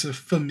sense of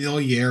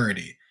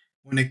familiarity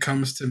when it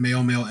comes to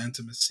male male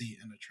intimacy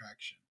and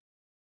attraction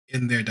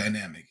in their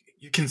dynamic.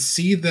 You can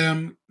see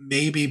them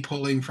maybe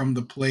pulling from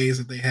the plays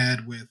that they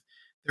had with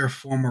their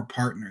former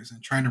partners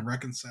and trying to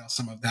reconcile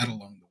some of that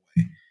along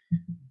the way.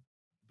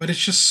 but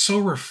it's just so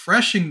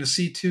refreshing to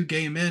see two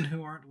gay men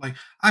who aren't like,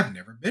 I've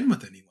never been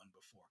with anyone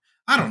before.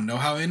 I don't know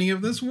how any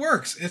of this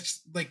works.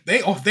 It's like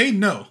they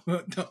know.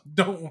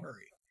 Don't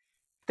worry.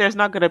 There's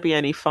not going to be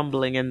any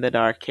fumbling in the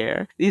dark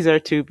here. These are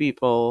two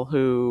people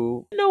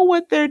who know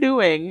what they're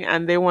doing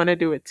and they want to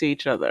do it to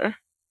each other.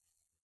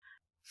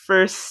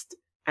 First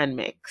and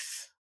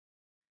mix.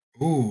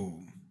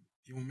 Ooh.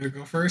 You want me to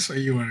go first or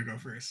you want to go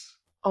first?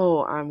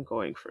 Oh, I'm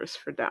going first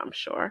for damn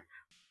sure.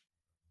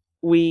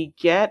 We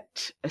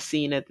get a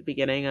scene at the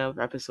beginning of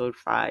episode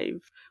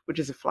 5, which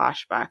is a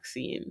flashback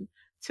scene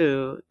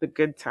to the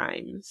good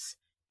times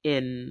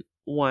in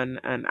One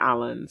and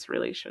Alan's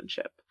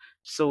relationship.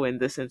 So in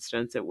this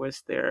instance, it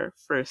was their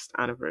first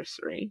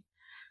anniversary.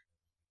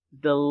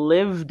 The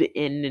lived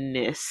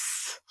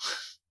inness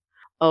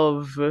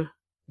of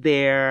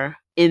their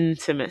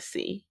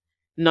intimacy,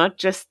 not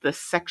just the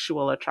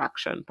sexual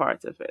attraction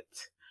part of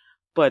it,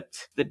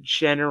 but the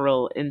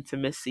general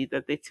intimacy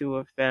that the two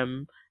of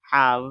them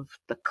have,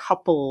 the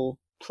couple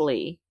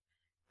play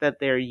that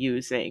they're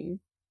using.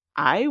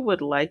 I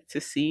would like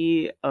to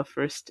see a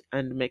first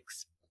and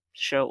mix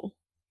show.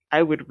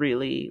 I would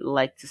really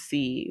like to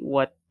see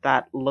what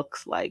that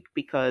looks like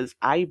because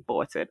I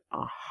bought it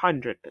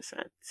 100%.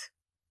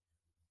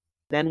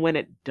 Then when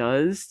it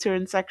does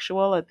turn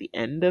sexual at the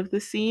end of the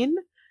scene,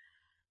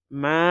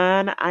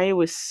 man, I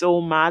was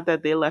so mad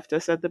that they left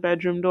us at the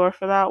bedroom door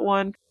for that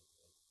one.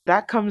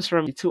 That comes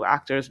from two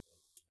actors.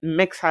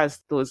 Mix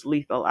has those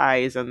lethal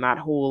eyes and that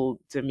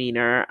whole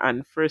demeanor,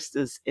 and First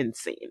is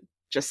insane.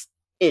 Just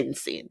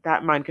insane.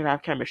 That man could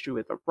have chemistry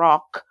with a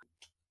rock.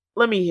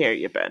 Let me hear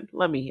you, Ben.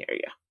 Let me hear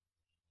you.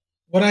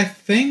 What I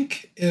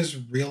think is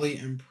really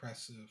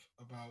impressive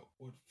about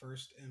what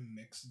First and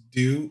Mix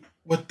do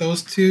with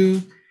those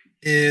two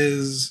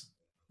is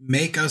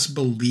make us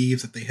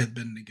believe that they had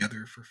been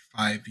together for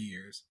 5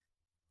 years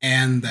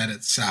and that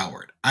it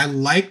soured. I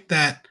like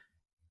that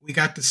we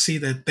got to see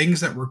that things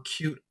that were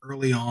cute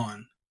early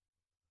on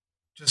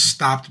just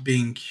stopped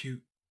being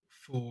cute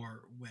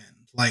for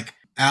when. Like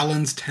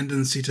Alan's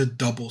tendency to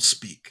double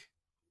speak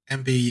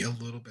and be a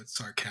little bit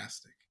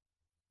sarcastic.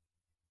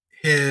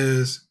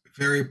 His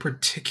very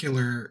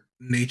particular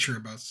nature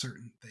about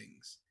certain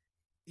things.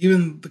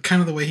 Even the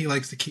kind of the way he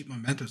likes to keep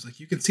mementos. Like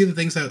you can see the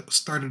things that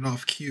started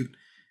off cute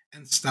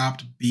and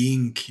stopped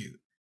being cute.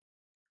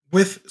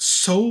 With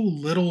so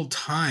little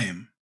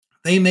time,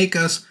 they make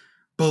us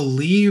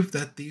believe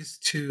that these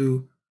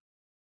two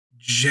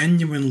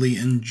genuinely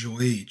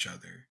enjoy each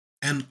other.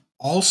 And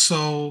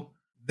also,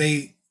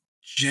 they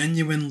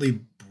genuinely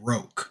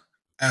broke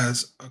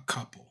as a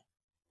couple.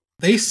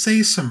 They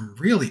say some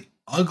really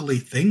ugly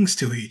things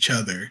to each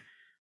other.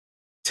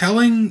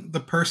 Telling the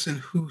person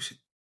who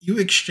you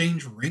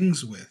exchange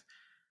rings with,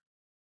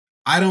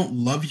 I don't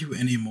love you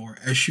anymore,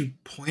 as you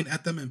point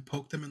at them and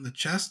poke them in the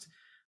chest,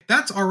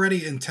 that's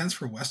already intense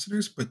for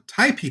Westerners, but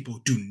Thai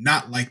people do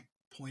not like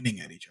pointing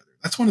at each other.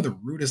 That's one of the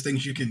rudest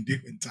things you can do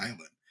in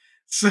Thailand.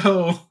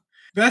 So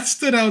that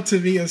stood out to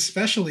me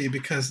especially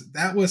because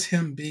that was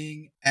him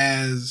being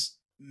as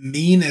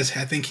mean as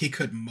I think he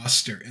could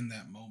muster in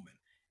that moment.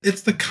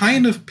 It's the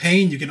kind of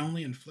pain you can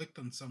only inflict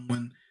on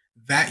someone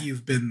that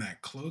you've been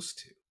that close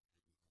to.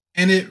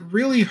 And it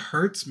really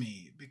hurts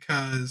me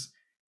because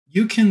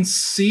you can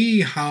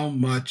see how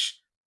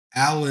much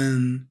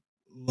Alan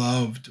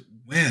loved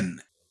Win.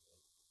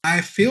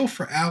 I feel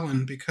for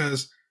Alan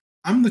because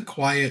I'm the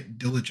quiet,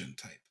 diligent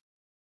type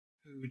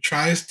who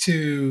tries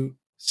to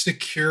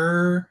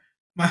secure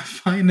my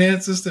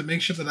finances to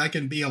make sure that I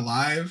can be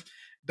alive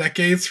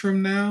decades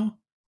from now.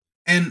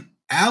 And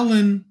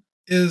Alan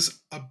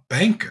is a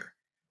banker.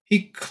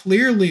 He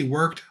clearly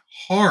worked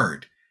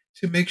hard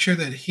to make sure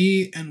that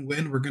he and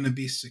Win were going to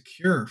be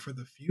secure for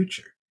the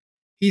future.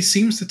 He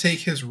seems to take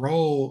his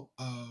role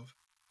of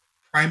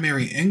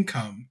primary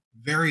income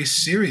very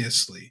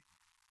seriously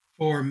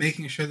for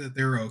making sure that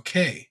they're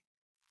okay.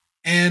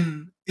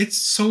 And it's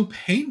so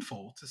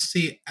painful to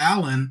see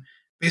Alan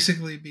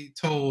basically be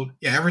told,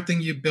 yeah, everything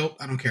you built,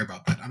 I don't care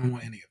about that. I don't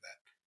want any of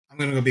that. I'm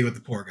going to go be with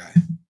the poor guy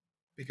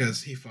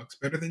because he fucks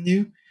better than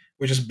you,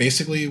 which is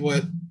basically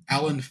what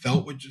Alan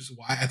felt, which is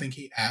why I think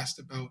he asked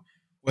about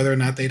whether or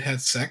not they'd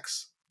had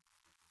sex,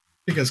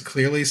 because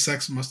clearly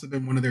sex must have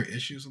been one of their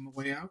issues on the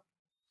way out.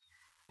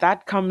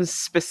 That comes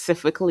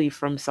specifically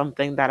from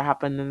something that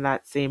happened in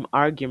that same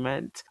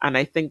argument. And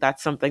I think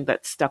that's something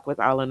that stuck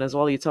with Alan as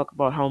well. You talk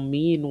about how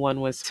mean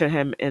one was to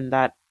him in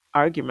that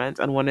argument.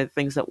 And one of the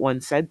things that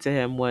one said to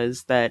him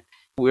was that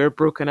we're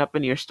broken up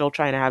and you're still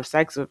trying to have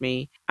sex with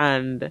me.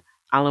 And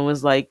Alan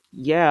was like,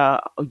 yeah,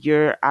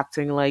 you're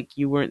acting like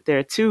you weren't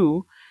there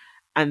too.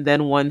 And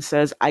then one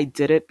says, I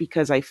did it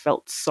because I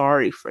felt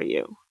sorry for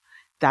you.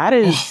 That Oh,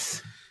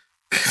 is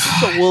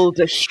God. soul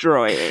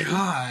destroying.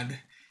 God.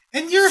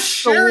 And you're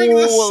sharing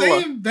the Soul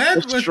same bed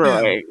with him.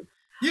 destroying.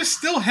 You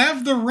still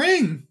have the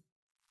ring.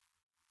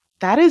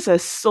 That is a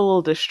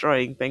soul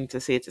destroying thing to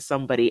say to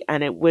somebody,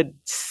 and it would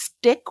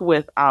stick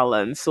with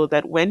Alan so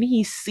that when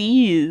he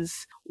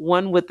sees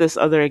one with this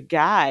other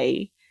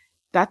guy,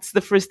 That's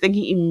the first thing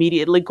he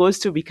immediately goes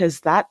to, because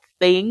that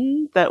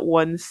thing that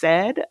one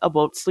said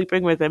about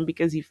sleeping with him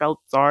because he felt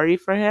sorry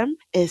for him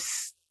is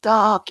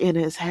stuck in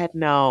his head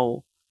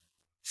now.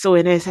 So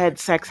in his My head,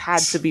 sex had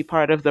to goodness. be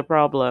part of the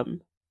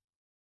problem.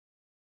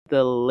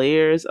 The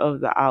layers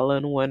of the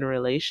Alan one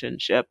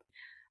relationship.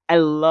 I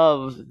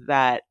love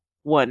that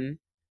one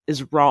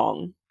is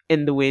wrong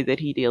in the way that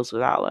he deals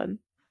with Alan.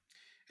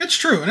 It's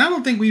true, and I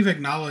don't think we've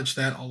acknowledged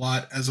that a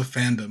lot as a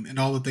fandom in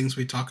all the things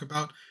we talk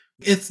about.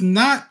 It's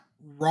not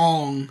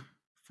wrong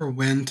for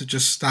Wen to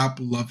just stop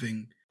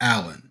loving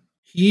Alan.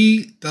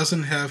 He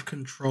doesn't have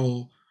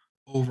control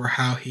over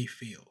how he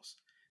feels.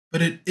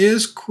 But it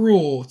is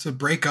cruel to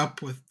break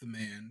up with the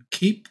man,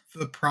 keep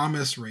the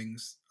promise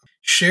rings,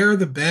 share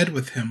the bed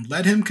with him,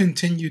 let him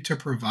continue to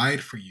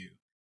provide for you,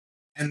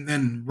 and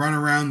then run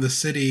around the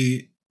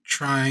city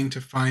trying to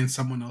find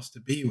someone else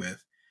to be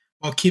with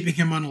while keeping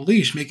him on a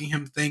leash, making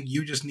him think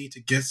you just need to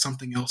get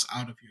something else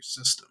out of your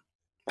system.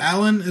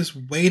 Alan is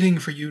waiting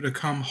for you to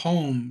come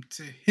home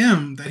to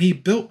him that he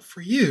built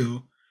for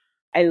you.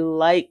 I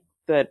like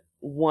that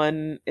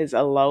one is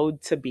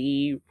allowed to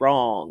be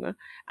wrong,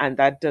 and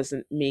that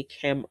doesn't make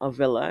him a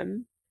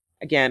villain.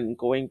 Again,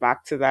 going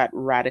back to that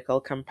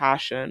radical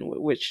compassion with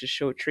which the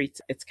show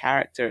treats its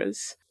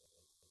characters.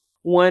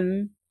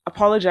 One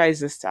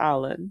apologizes to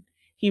Alan.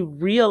 He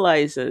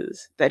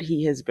realizes that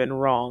he has been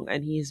wrong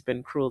and he has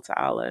been cruel to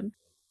Alan.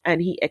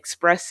 And he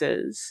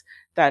expresses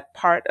that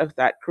part of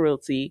that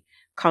cruelty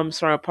comes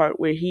from a part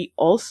where he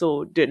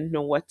also didn't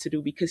know what to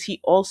do, because he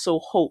also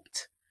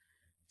hoped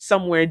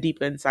somewhere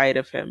deep inside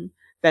of him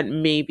that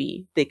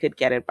maybe they could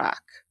get it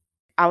back.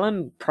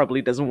 Alan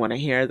probably doesn't want to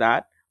hear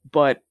that,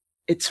 but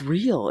it's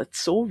real. It's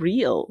so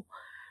real.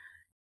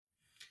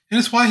 And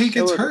it's why he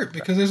gets So hurt,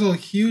 because there's a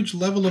huge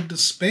level of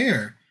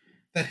despair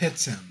that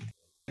hits him.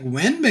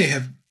 Wen may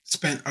have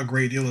spent a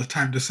great deal of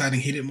time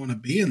deciding he didn't want to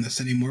be in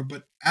this anymore,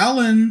 but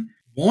Alan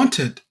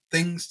wanted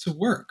things to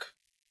work.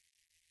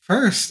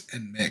 First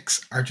and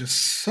Mix are just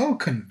so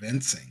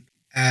convincing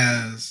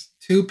as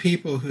two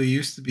people who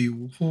used to be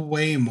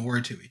way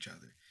more to each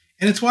other.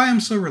 And it's why I'm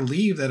so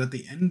relieved that at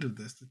the end of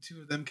this, the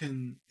two of them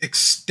can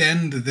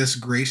extend this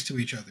grace to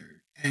each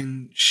other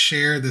and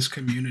share this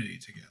community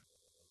together.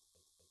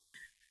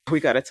 we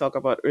got to talk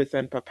about Earth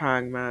and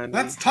Papang, man.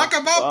 Let's talk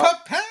about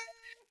Papa!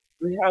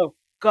 We have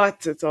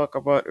got to talk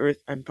about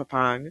Earth and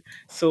Papang.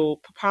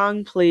 So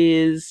Papang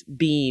plays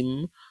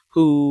Beam,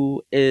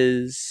 who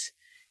is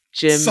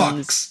Jim's.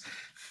 Sucks.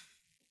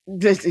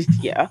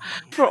 Yeah,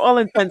 for all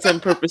intents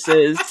and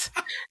purposes,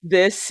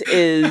 this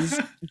is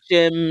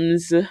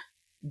Jim's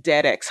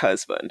dead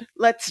ex-husband.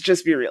 Let's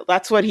just be real.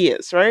 That's what he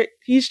is, right?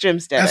 He's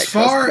Jim's dead As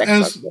far as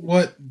ex-husband.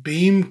 what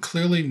Beam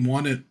clearly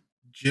wanted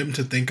Jim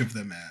to think of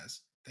them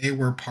as, they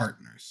were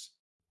partners.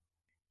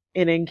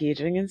 In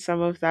engaging in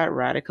some of that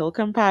radical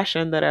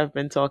compassion that I've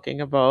been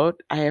talking about,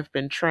 I have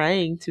been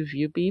trying to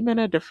view Beam in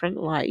a different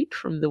light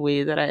from the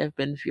way that I have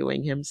been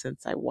viewing him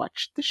since I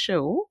watched the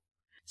show.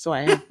 So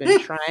I have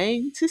been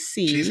trying to She's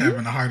see.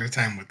 having a harder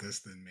time with this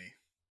than me.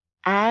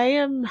 I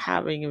am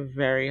having a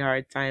very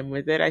hard time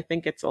with it. I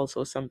think it's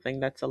also something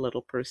that's a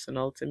little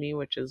personal to me,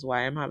 which is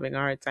why I'm having a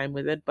hard time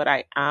with it. But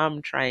I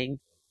am trying.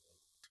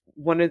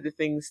 One of the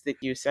things that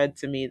you said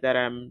to me that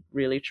I'm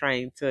really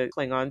trying to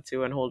cling on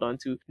to and hold on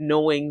to,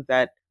 knowing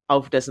that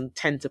Alf doesn't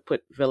tend to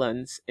put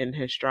villains in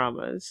his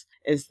dramas,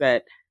 is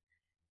that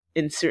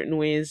in certain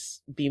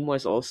ways, Beam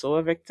was also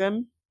a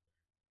victim.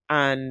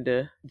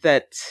 And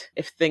that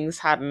if things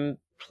hadn't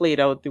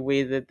played out the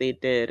way that they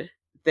did,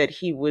 that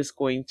he was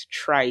going to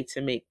try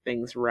to make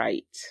things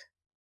right.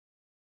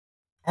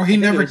 Or I he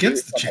think it never was you who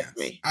gets the said that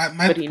to chance. me.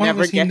 My But he point never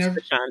was gets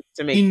the chance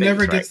to he make never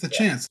things right. gets the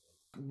chance.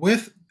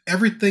 With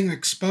everything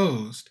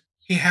exposed,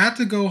 he had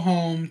to go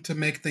home to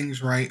make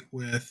things right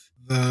with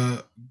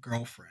the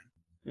girlfriend.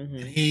 And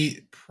Hmm.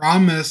 he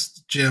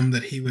promised Jim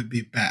that he would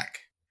be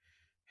back.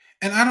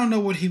 And I don't know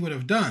what he would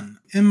have done.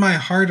 In my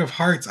heart of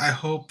hearts, I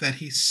hope that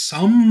he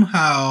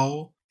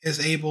somehow is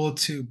able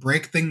to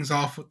break things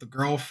off with the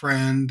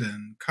girlfriend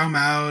and come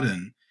out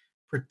and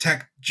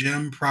protect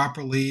Jim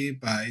properly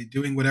by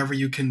doing whatever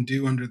you can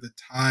do under the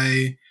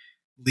Thai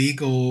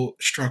legal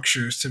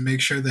structures to make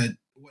sure that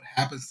what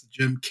happens to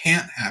Jim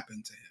can't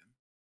happen to him.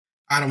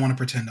 I don't want to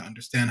pretend to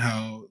understand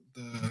how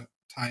the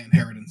Thai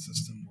inheritance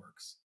system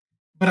works.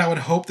 But I would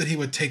hope that he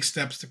would take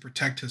steps to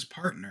protect his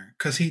partner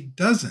because he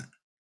doesn't.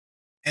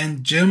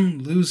 And Jim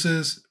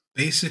loses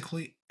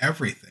basically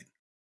everything.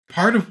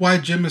 Part of why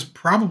Jim is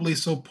probably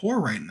so poor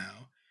right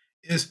now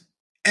is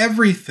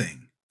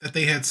everything that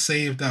they had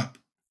saved up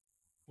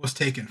was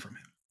taken from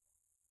him.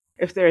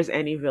 If there's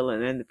any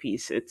villain in the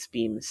piece, it's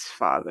Beam's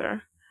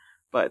father.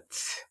 But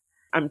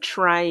I'm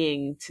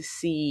trying to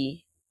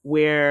see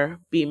where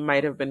Beam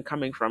might have been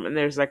coming from. And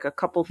there's like a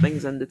couple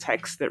things in the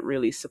text that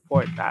really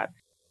support that.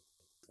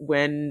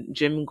 When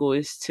Jim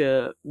goes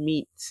to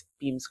meet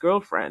Beam's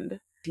girlfriend,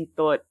 he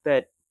thought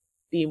that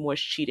Beam was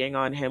cheating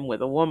on him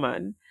with a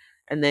woman.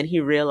 And then he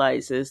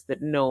realizes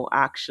that no,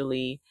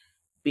 actually,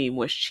 Beam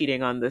was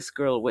cheating on this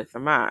girl with a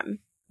man,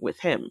 with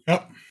him.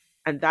 Yep.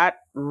 And that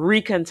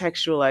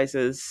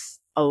recontextualizes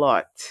a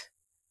lot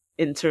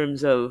in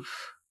terms of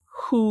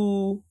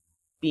who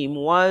Beam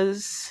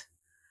was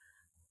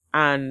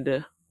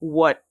and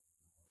what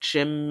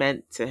Jim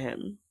meant to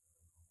him,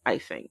 I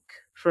think,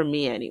 for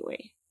me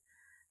anyway.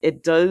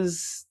 It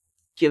does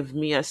give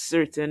me a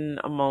certain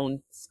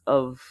amount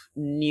of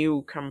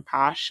new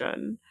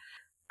compassion.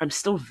 I'm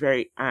still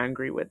very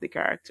angry with the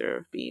character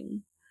of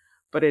Beam,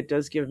 but it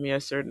does give me a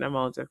certain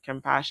amount of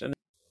compassion.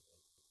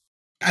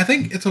 I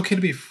think it's okay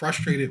to be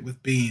frustrated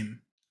with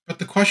Beam, but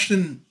the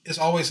question is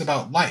always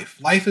about life.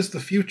 Life is the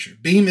future.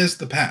 Beam is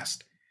the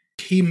past.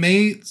 He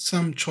made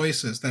some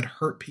choices that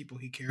hurt people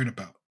he cared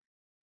about,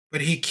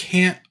 but he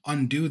can't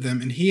undo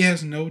them and he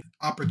has no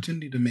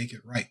opportunity to make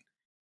it right.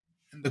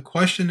 And the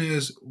question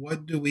is,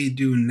 what do we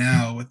do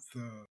now with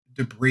the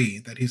debris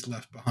that he's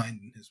left behind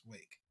in his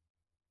wake?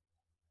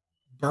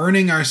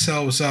 Burning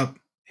ourselves up,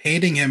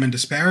 hating him and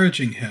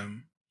disparaging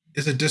him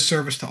is a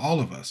disservice to all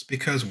of us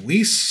because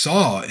we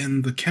saw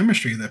in the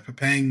chemistry that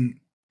Papang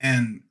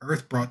and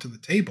Earth brought to the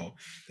table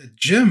that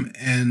Jim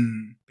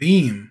and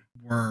Beam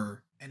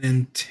were an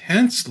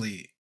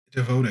intensely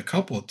devoted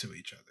couple to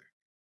each other.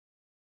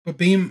 But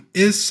Beam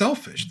is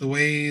selfish, the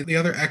way the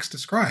other ex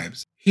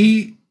describes.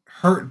 He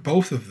hurt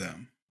both of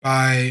them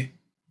by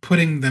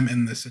putting them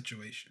in this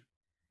situation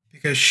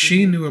because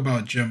she Mhm. knew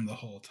about Jim the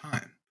whole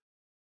time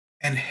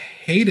and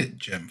hated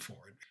Jim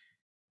for it.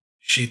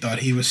 She thought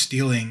he was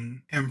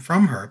stealing him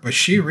from her, but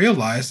she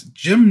realized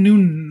Jim knew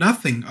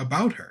nothing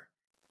about her.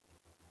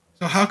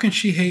 So how can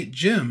she hate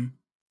Jim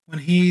when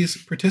he's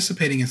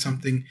participating in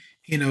something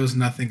he knows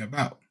nothing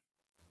about?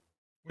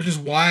 Which is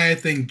why I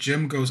think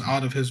Jim goes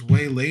out of his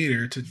way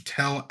later to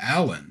tell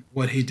Alan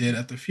what he did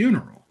at the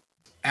funeral.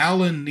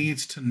 Alan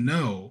needs to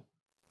know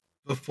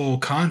the full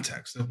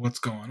context of what's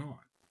going on.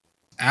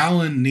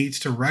 Alan needs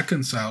to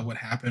reconcile what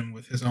happened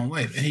with his own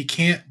life. And he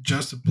can't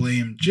just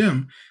blame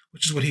Jim,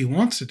 which is what he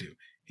wants to do.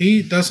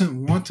 He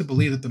doesn't want to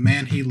believe that the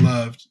man he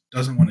loved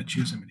doesn't want to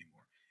choose him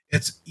anymore.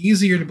 It's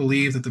easier to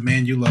believe that the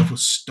man you love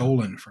was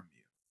stolen from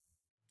you.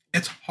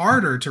 It's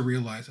harder to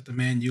realize that the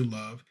man you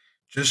love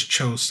just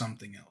chose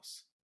something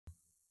else.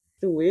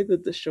 The way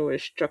that the show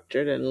is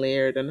structured and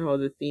layered, and how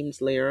the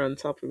themes layer on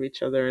top of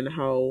each other, and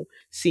how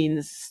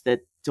scenes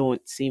that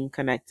don't seem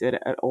connected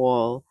at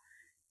all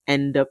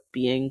end up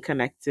being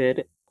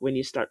connected when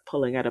you start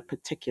pulling at a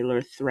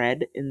particular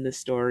thread in the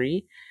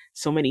story.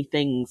 So many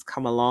things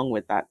come along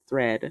with that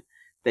thread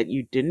that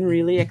you didn't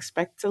really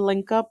expect to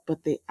link up,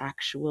 but they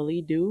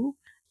actually do.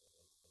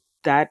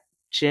 That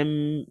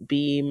Jim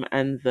Beam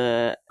and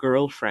the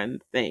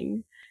girlfriend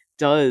thing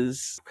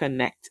does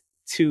connect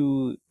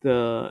to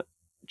the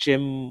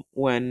Jim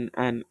Wen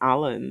and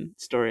Alan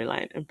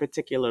storyline, and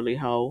particularly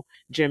how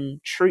Jim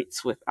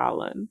treats with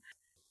Alan.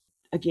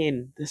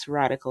 Again, this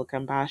radical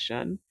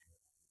compassion.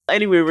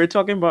 Anyway, we're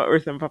talking about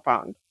Earth and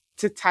Papang.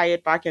 To tie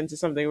it back into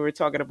something we were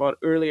talking about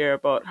earlier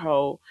about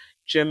how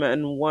Jim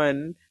and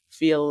One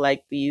feel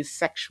like these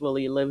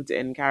sexually lived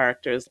in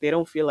characters. They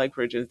don't feel like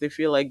virgins. They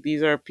feel like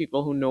these are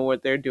people who know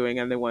what they're doing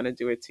and they want to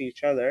do it to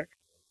each other.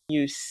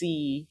 You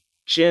see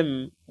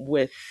Jim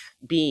with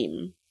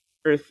Beam,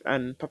 Earth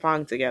and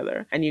Papang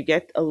together, and you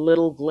get a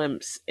little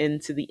glimpse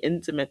into the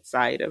intimate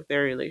side of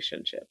their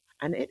relationship.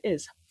 And it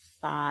is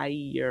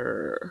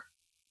fire.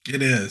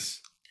 It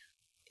is.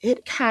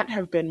 It can't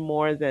have been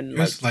more than like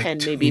There's like 10,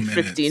 maybe two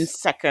 15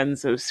 minutes.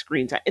 seconds of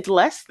screen time. It's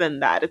less than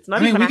that. It's I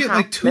not mean, even we a get half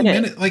like 2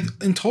 minutes, minute. like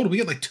in total, we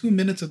get like 2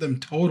 minutes of them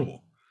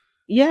total.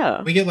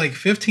 Yeah. We get like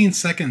 15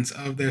 seconds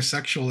of their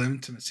sexual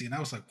intimacy. And I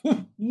was like,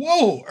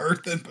 whoa,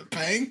 Earth and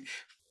Papang.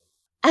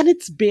 And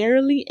it's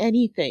barely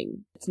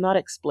anything. It's not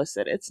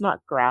explicit. It's not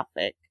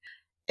graphic.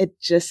 It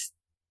just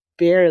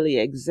barely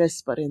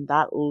exists. But in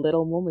that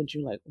little moment,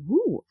 you're like,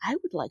 ooh, I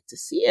would like to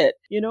see it.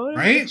 You know,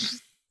 Right?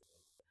 it's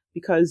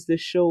because the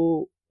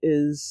show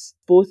is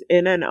both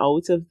in and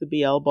out of the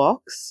BL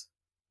box.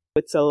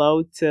 It's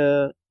allowed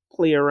to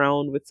play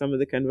around with some of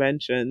the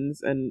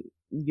conventions, and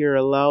you're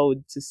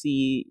allowed to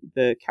see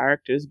the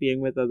characters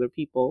being with other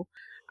people,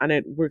 and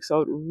it works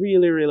out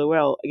really really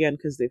well, again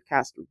because they've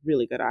cast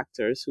really good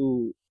actors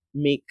who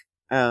make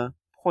a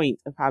point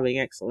of having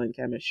excellent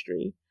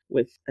chemistry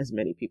with as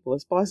many people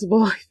as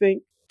possible. I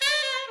think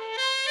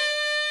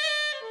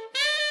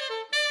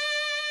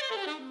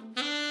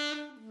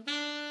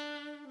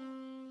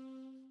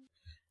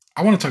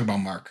I want to talk about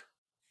Mark.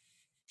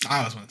 I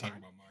always want to talk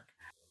about Mark.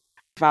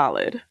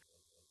 valid.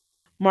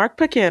 Mark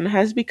Paquin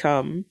has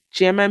become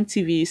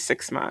GMMTV's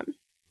sixth man.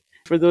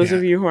 For those Yeah.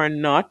 of you who are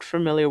not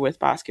familiar with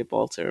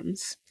basketball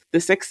terms, the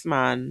sixth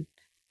man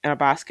in a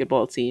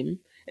basketball team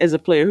is a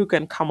player who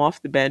can come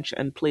off the bench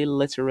and play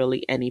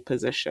literally any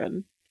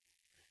position.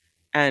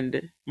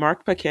 And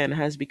Mark Paquin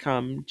has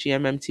become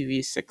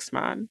GMMTV's sixth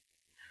man.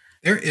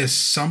 There is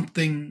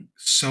something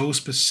so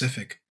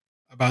specific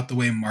about the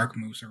way Mark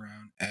moves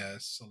around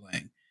as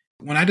Solang.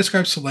 When I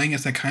describe Solang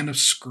as that kind of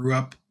screw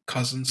up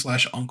cousin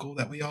slash uncle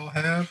that we all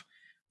have,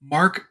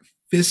 Mark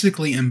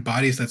physically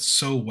embodies that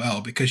so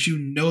well because you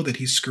know that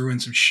he's screwing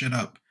some shit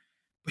up,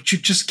 but you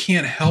just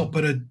can't help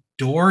but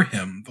adore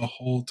him the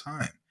whole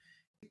time.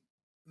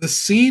 The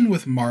scene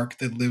with Mark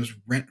that lives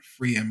rent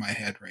free in my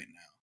head right now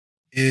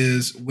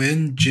is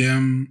when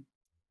Jim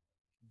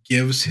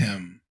gives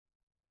him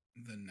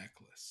the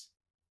necklace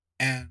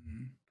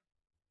and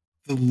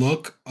the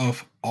look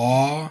of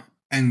awe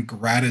and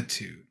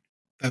gratitude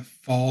that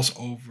falls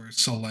over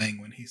Solang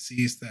when he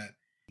sees that.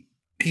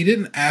 He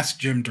didn't ask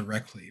Jim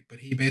directly, but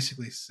he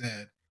basically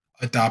said,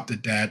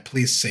 "Adopted dad,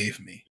 please save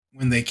me,"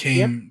 when they Yep.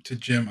 came to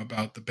Jim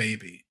about the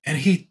baby. And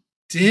he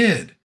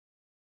did.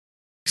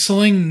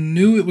 Solang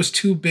knew it was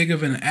too big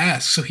of an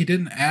ask, so he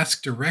didn't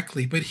ask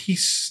directly, but he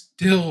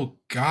still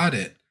got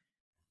it.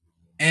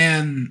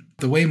 And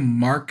the way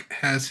Mark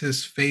has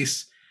his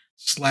face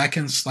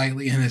slacken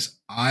slightly and his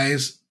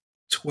eyes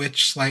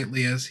twitch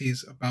slightly as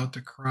he's about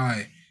to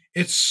cry,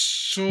 it's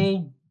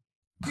so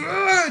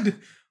good.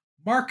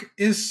 Mark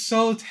is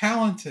so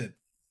talented.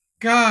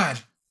 God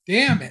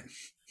damn it.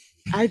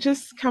 I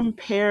just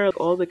compare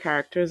all the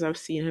characters I've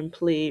seen him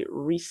play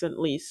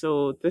recently.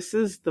 So this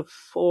is the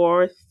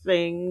fourth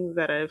thing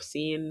that I've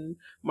seen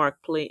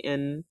Mark play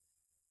in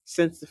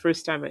since the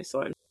first time I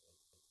saw him.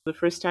 The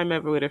first time I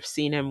ever would have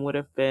seen him would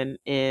have been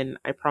in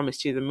I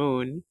Promised You the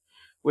Moon,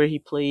 where he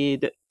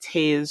played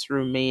Tay's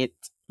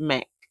roommate,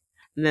 Mech.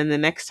 And then the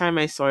next time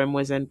I saw him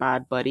was in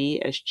Bad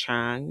Buddy as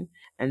Chang.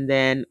 And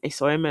then I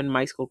saw him in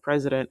My School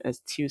President as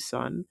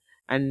Tucson.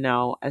 And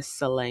now as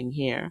Seleng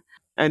here.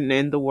 And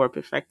in The Warp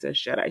Effect as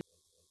Jedi.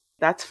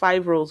 That's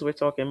five roles we're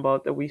talking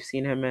about that we've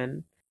seen him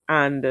in.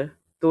 And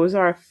those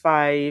are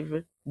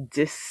five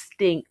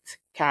distinct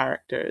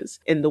characters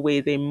in the way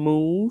they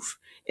move,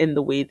 in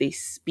the way they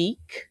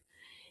speak.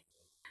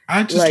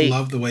 I just Like,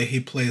 love the way he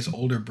plays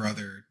older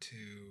brother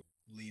to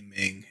Li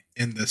Ming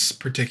in this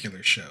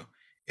particular show.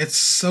 It's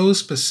so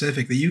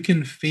specific that you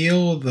can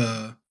feel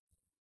the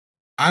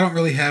I don't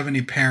really have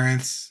any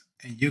parents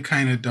and you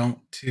kind of don't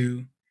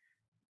too.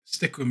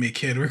 Stick with me,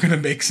 kid. We're going to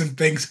make some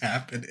things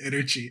happen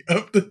energy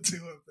of the two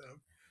of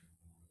them.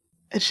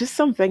 it's just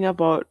something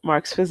about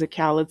Mark's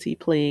physicality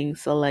playing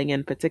Seleng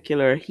in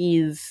particular.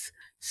 He's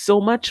so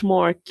much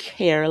more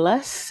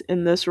careless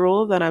in this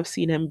role than I've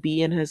seen him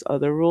be in his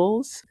other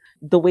roles.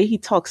 The way he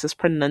talks, his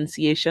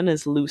pronunciation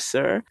is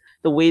looser.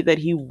 The way that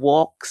he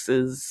walks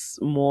is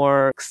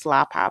more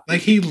slap Like happy.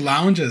 he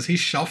lounges, he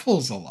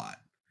shuffles a lot.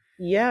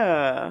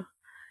 Yeah.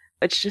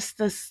 It's just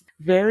this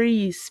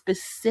very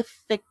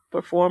specific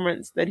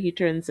performance that he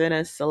turns in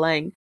as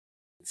Seleng.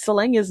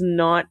 Seleng is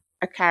not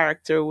a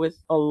character with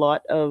a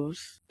lot of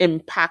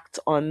impact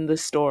on the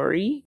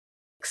story.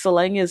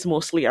 Seleng is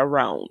mostly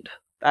around.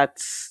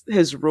 That's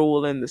his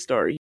role in the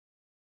story.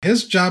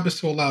 His job is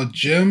to allow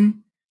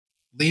Jim,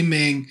 Li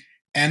Ming,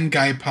 and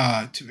Gai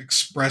Pa to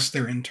express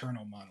their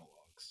internal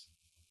monologues.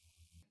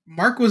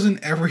 Mark was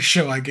in every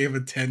show I gave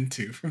a 10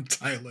 to from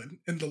Thailand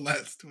in the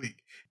last week.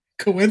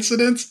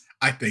 Coincidence?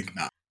 I think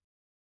not.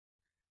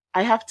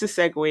 I have to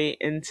segue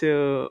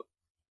into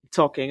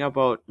talking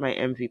about my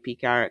MVP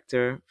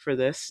character for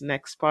this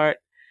next part.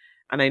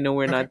 And I know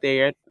we're Okay. not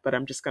there yet, but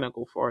I'm just going to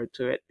go forward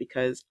to it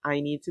because I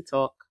need to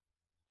talk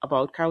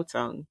about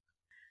Kautang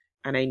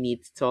and I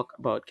need to talk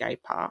about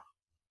Gaipa.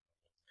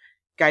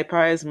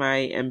 Gaipa is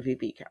my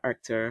MVP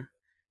character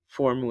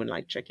for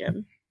Moonlight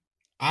Chicken.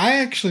 I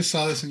actually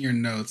saw this in your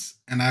notes,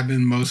 and I've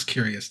been most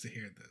curious to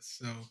hear this.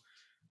 So,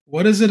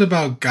 what is it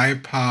about Gai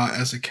Pa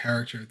as a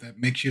character that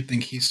makes you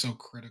think he's so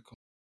critical?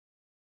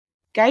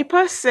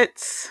 Gaipa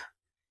sits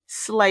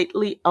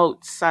slightly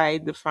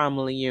outside the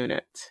family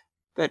unit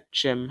that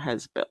Jim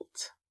has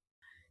built.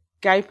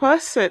 Gaipa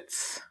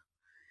sits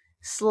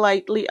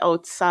slightly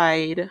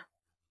outside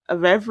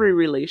of every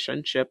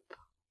relationship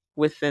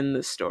within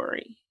the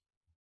story.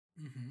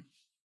 Mm-hmm.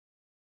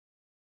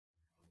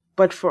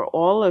 But for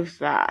all of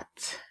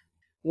that,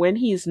 when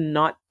he's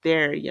not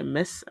there, you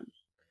miss him.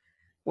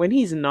 When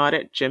he's not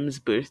at Jim's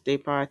birthday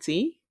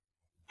party,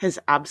 his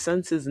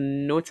absence is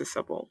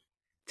noticeable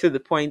to the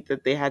point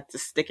that they had to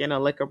stick in a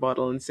liquor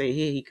bottle and say,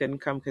 hey, he couldn't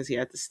come because he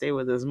had to stay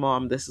with his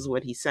mom. This is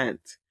what he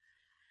sent.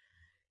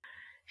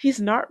 He's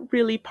not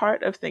really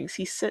part of things.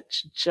 He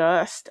sits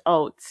just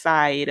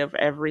outside of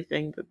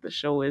everything that the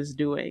show is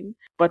doing.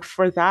 But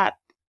for that,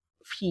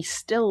 he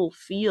still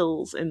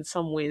feels in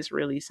some ways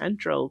really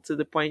central to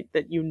the point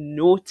that you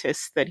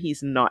notice that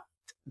he's not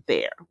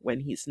there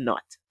when he's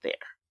not there.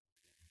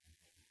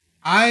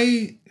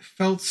 I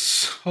felt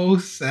so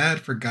sad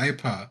for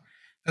Gaipa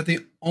that the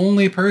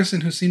only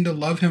person who seemed to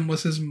love him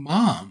was his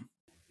mom.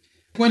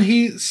 When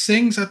he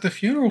sings at the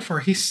funeral for her,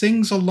 he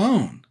sings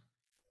alone.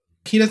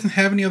 He doesn't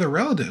have any other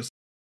relatives.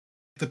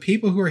 The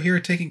people who are here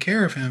taking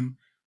care of him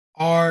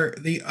are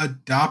the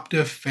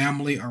adoptive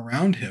family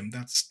around him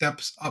that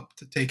steps up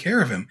to take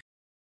care of him.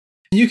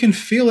 You can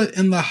feel it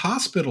in the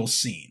hospital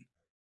scene.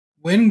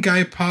 When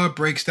Guy Pa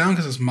breaks down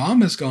because his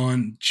mom is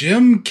gone,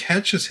 Jim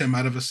catches him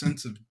out of a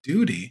sense of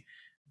duty,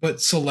 but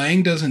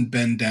Solang doesn't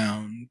bend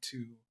down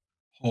to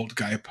hold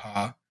Guy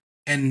Pa,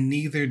 and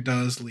neither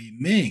does Li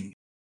Ming.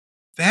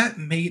 That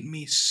made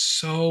me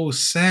so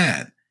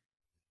sad.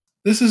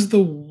 This is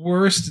the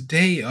worst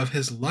day of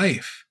his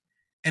life,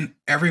 and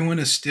everyone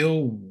is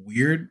still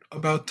weird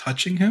about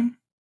touching him.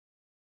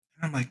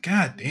 I'm like,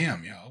 God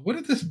damn, y'all, what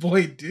did this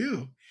boy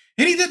do?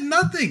 And he did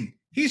nothing.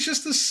 He's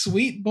just a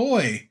sweet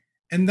boy.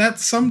 And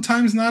that's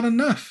sometimes not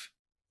enough.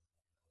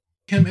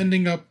 Him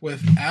ending up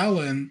with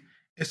Alan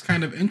is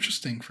kind of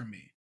interesting for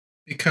me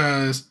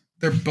because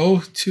they're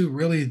both two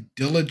really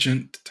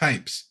diligent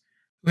types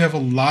who have a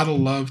lot of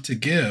love to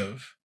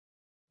give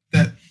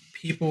that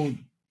people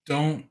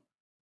don't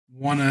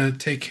want to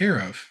take care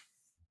of.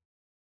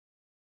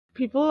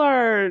 People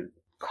are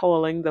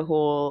calling the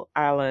whole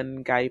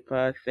Alan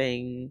Gaipa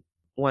thing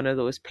one of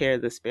those pair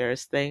the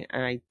spares thing,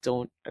 and I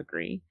don't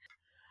agree.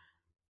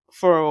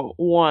 For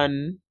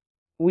one,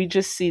 we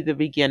just see the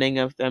beginning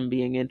of them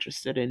being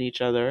interested in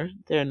each other.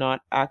 They're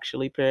not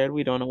actually paired.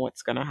 We don't know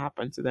what's going to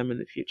happen to them in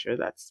the future.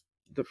 That's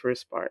the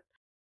first part.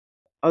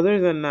 Other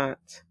than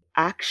that,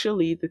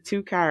 actually, the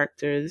two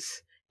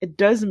characters, it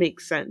does make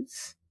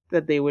sense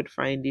that they would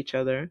find each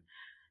other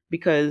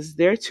because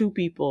they're two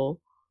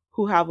people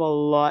who have a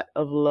lot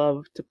of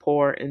love to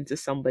pour into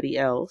somebody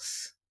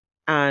else.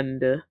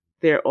 And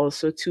they're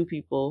also two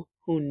people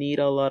who need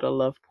a lot of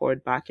love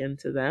poured back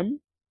into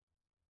them.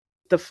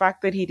 The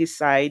fact that he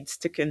decides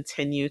to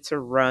continue to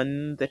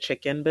run the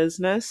chicken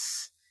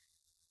business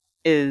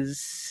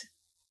is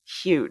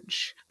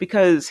huge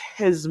because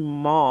his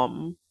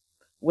mom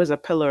was a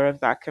pillar of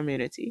that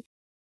community.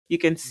 You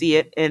can see Mhm.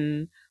 it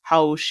in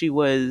how she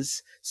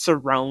was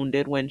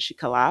surrounded when she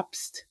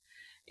collapsed.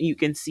 You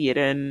can see it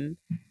in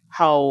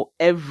how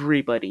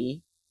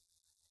everybody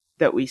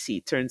that we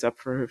see turns up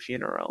for her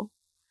funeral.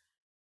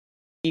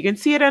 You can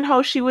see it in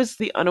how she was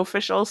the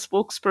unofficial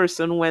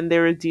spokesperson when they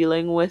were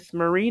dealing with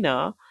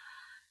Marina.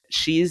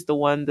 She's the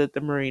one that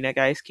the Marina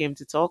guys came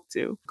to talk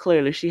to.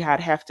 Clearly, she had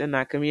heft in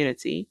that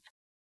community.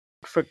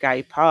 For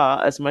Guy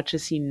Pa, as much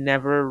as he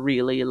never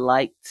really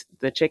liked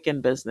the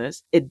chicken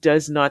business, it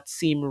does not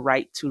seem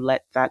right to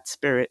let that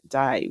spirit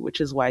die,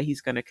 which is why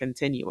he's going to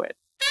continue it.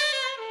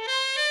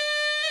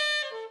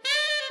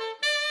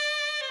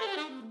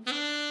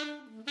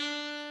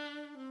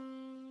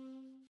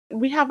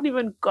 We haven't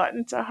even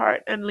gotten to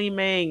Hart and Li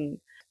Ming.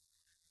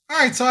 All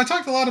right, so I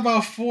talked a lot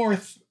about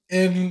fourth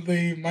in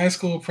the My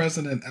School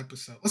President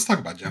episode. Let's talk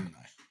about Gemini.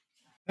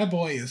 That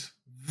boy is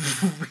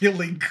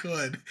really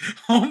good.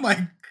 Oh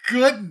my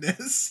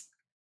goodness.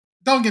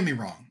 Don't get me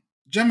wrong.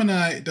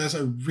 Gemini does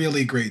a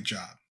really great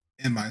job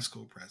in My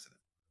School President.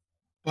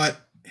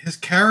 But his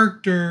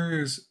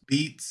character's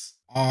beats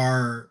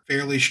are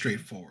fairly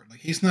straightforward.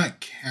 Like he's not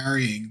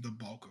carrying the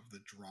bulk of the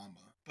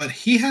drama, but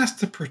he has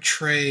to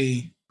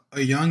portray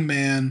a young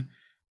man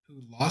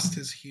who lost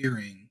his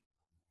hearing,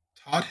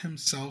 taught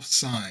himself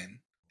sign,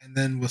 and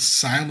then was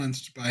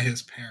silenced by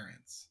his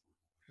parents,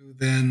 who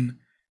then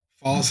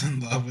falls in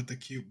love with the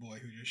cute boy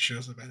who just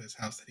shows up at his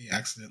house that he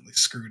accidentally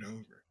screwed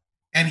over.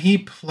 And he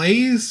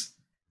plays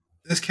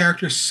this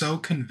character so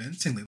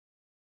convincingly.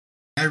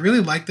 I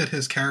really like that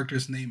his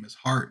character's name is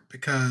Hart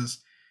because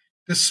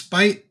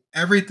despite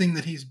everything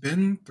that he's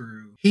been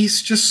through,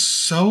 he's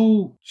just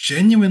so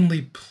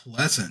genuinely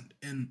pleasant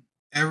in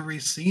every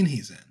scene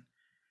he's in.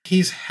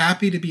 He's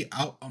happy to be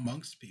out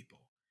amongst people.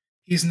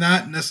 He's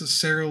not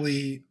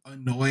necessarily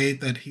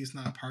annoyed that he's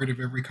not part of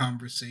every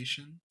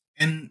conversation.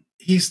 And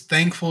he's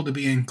thankful to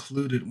be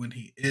included when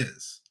he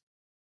is.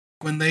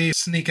 When they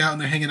sneak out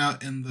and they're hanging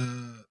out in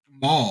the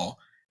mall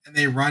and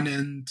they run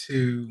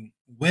into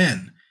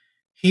Win,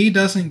 he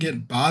doesn't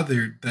get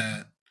bothered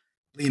that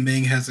Li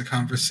Ming has a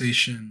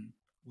conversation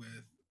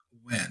with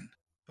Wen.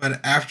 But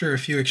after a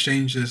few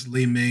exchanges,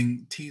 Li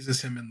Ming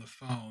teases him in the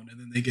phone, and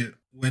then they get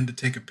Wen to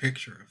take a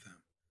picture of them.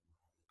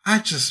 I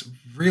just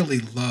really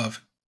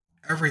love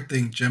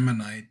everything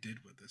Gemini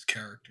did with this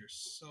character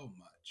so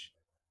much.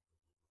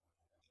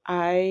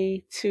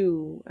 I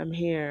too am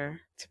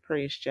here to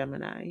praise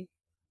Gemini.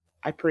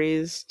 I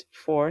praised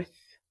Fourth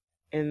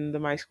in the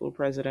My School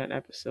President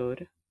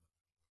episode.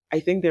 I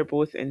think they're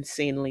both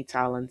insanely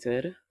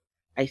talented.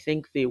 I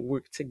think they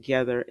work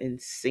together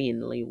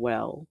insanely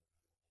well.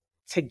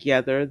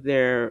 Together,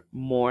 they're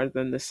more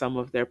than the sum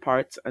of their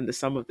parts, and the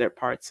sum of their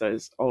parts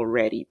is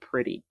already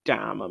pretty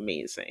damn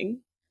amazing.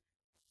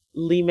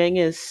 Li Ming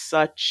is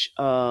such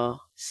a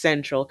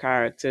central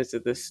character to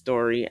this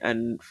story,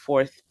 and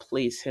Fourth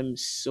plays him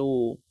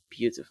so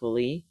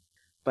beautifully.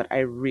 But I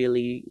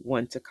really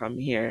want to come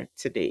here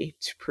today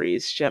to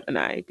praise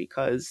Gemini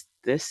because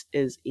this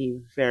is a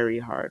very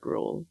hard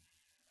role,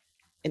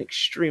 an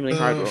extremely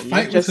hard The role. Not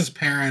fight with his just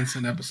parents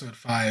in episode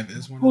 5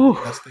 is one of the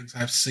whew, best things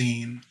I've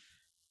seen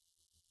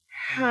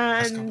in the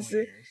last couple hands of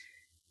years.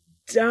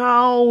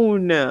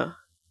 down.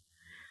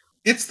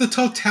 It's the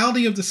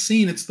totality of the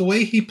scene. It's the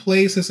way he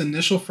plays his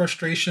initial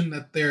frustration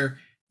that they're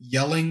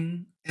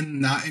yelling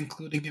and not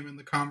including him in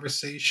the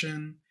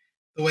conversation.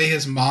 The way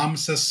his mom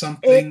says It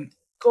something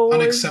goes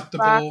back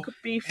unacceptable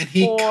and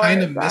he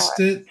kind before of missed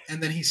that. it,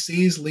 and then he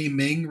sees Li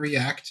Ming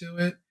react to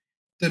it,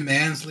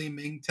 demands Li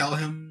Ming tell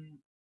him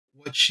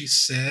what she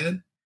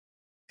said,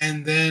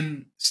 and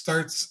then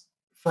starts,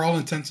 for all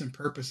intents and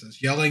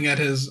purposes, yelling at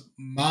his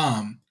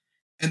mom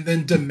and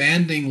then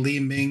demanding Li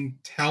Ming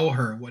tell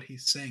her what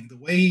he's saying. The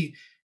way he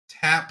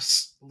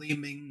taps Li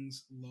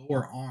Ming's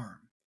lower arm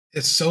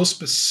is so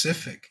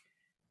specific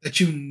that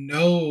you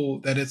know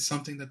that it's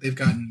something that they've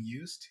gotten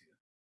used to.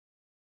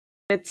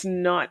 It's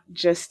not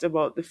just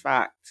about the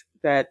fact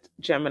that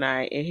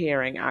Gemini, a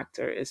hearing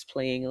actor, is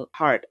playing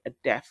Hart, a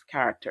deaf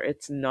character.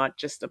 It's not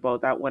just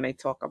about that when I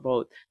talk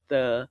about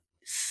the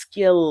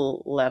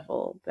skill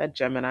level that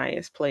Gemini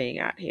is playing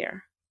at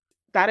here.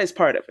 That is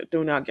part of it,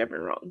 do not get me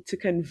wrong. To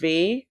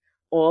convey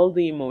all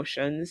the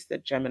emotions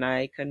that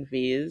Gemini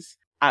conveys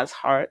as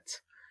Hart,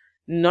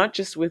 not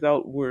just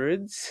without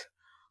words,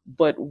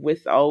 but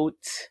without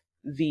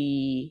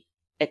the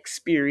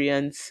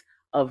experience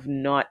of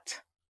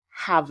not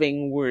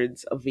having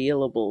words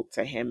available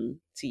to him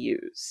to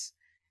use.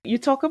 You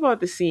talk about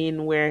the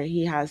scene where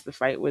he has the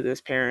fight with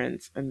his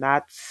parents, and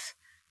that's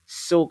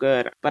so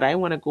good. But I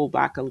want to go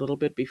back a little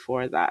bit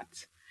before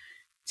that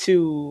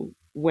to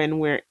when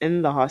we're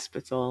in the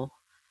hospital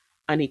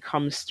and he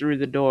comes through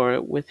the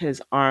door with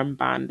his arm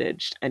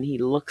bandaged and he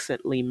looks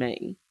at Li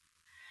Ming.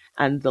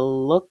 And the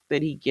look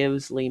that he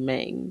gives Li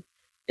Ming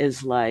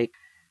is like,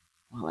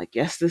 well, I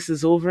guess this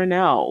is over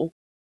now.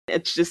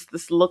 It's just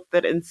this look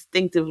that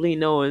instinctively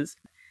knows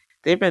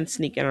they've been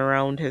sneaking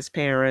around his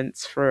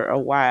parents for a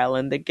while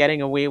and they're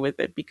getting away with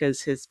it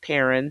because his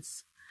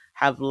parents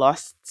have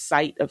lost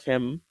sight of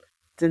him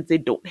since they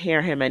don't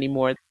hear him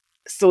anymore.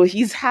 So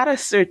he's had a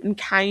certain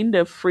kind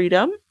of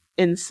freedom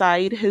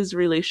inside his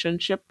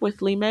relationship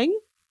with Li Ming,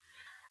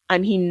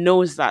 and he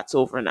knows that's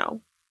over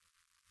now.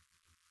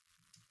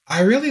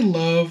 I really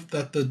love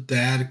that the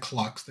dad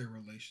clocks their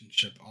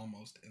relationship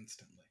almost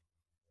instantly.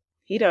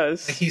 He Like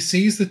does. he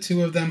sees the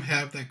two of them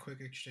have that quick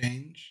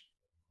exchange,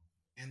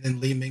 and then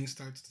Li Ming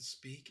starts to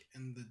speak,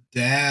 and the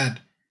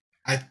dad,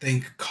 I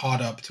think,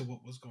 caught up to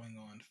what was going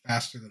on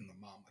faster than the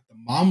mom. Like the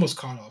mom was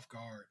caught off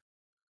guard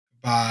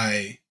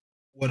by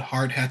what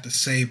Hart had to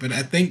say, but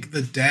I think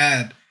the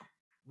dad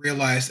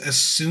realized as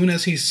soon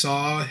as he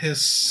saw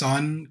his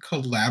son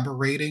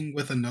collaborating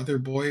with another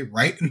boy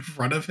right in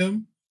front of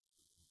him,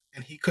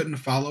 and he couldn't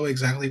follow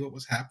exactly what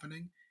was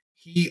happening,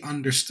 he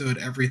understood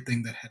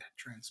everything that had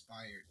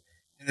transpired.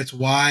 And it's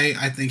why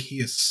I think he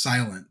is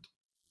silent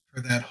for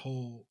that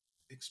whole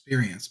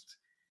experience.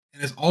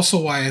 And it's also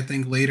why I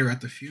think later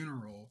at the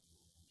funeral,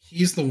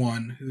 he's the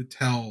one who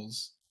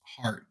tells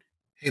Hart,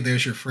 hey,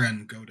 there's your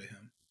friend, go to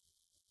him.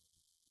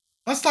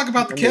 Let's talk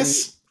about the And then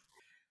kiss.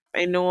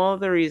 I know all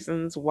the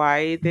reasons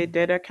why they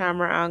did a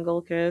camera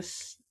angle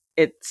kiss.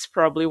 It's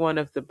probably one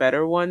of the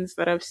better ones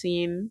that I've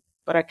seen,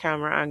 but a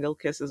camera angle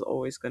kiss is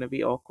always going to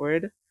be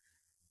awkward.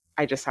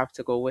 I just have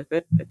to go with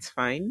it. It's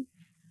fine.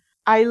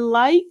 I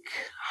like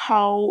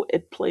how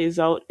it plays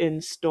out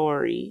in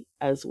story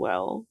as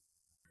well.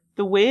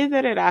 The way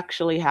that it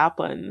actually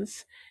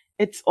happens,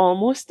 it's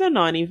almost a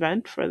non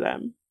event for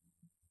them.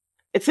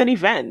 It's an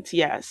event,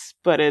 yes,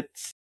 but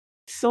it's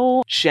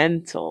so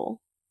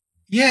gentle.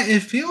 Yeah,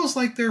 it feels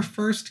like their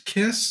first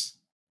kiss,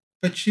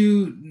 but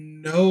you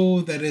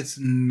know that it's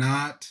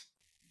not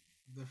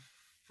the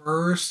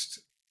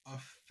first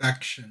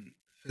affection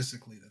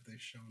physically that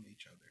they've shown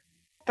each other.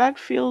 That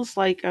feels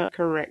like a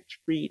correct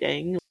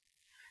reading.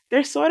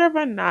 There's sort of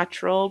a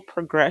natural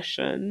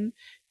progression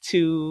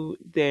to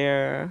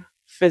their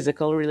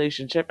physical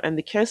relationship, and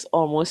the kiss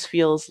almost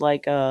feels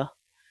like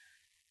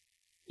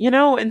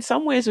in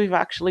some ways we've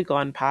actually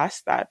gone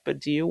past that, but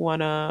do you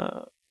want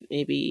to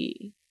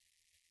maybe,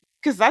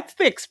 because that's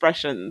the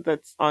expression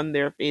that's on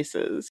their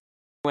faces.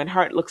 When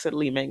Hart looks at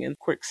Li Ming and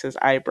quirks his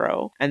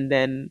eyebrow, and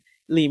then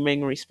Li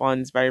Ming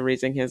responds by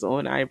raising his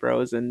own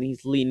eyebrows and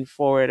he's leaned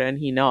forward and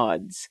he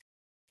nods.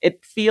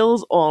 It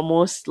feels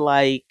almost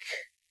like,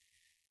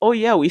 oh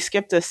yeah, we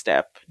skipped a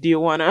step. Do you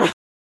wanna?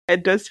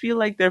 It does feel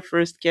like their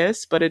first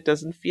kiss, but it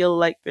doesn't feel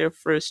like their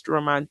first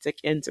romantic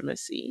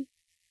intimacy.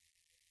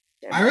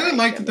 I really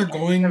Gemini, like that they're Gemini,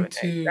 going Gemini,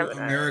 to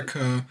Gemini.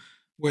 America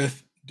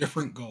with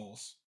different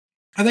goals.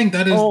 I think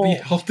that is the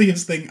Oh,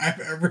 healthiest thing I've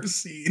ever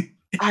seen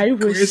I in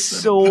was queer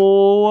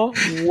cinema.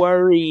 so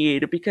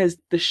worried because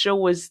the show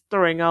was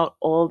throwing out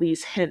all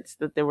these hints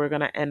that they were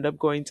going to end up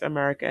going to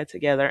America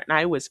together. And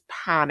I was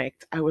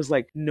panicked. I was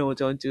like, no,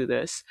 don't do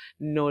this.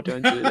 No,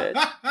 don't do this.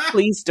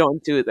 Please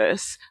don't do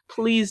this.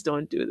 Please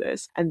don't do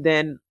this. And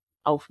then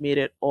Alf made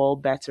it all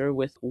better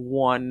with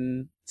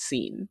one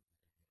scene.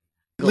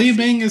 Go Li see.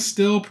 Ming is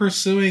still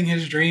pursuing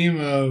his dream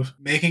of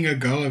making a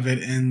go of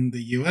it in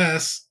the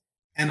US,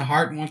 and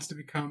Hart wants to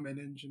become an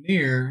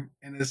engineer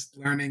and is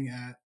learning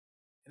at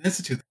an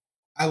institute.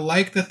 I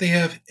like that they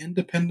have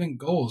independent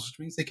goals, which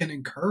means they can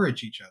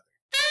encourage each other.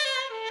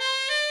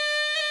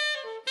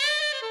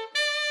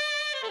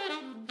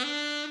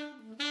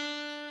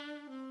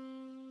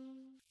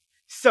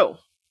 So,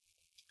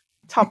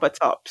 top of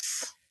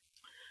tops.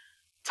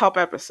 Top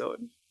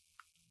episode.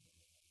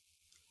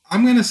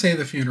 I'm going to say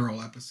the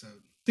funeral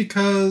episode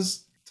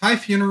because Thai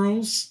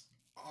funerals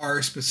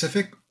are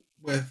specific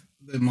with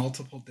the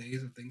multiple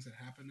days of things that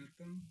happen at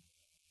them.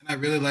 And I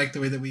really like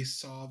the way that we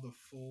saw the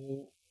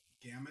full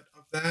gamut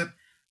of that.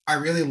 I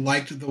really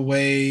liked the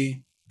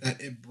way that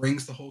it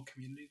brings the whole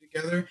community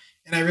together.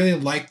 And I really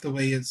like the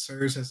way it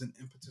serves as an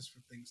impetus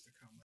for things to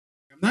come.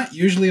 I'm not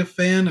usually a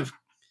fan of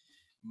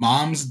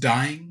moms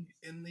dying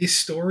in these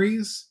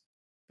stories.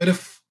 But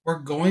if we're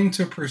going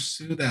to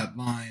pursue that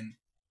line,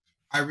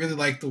 I really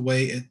like the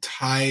way it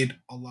tied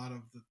a lot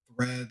of the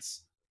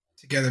threads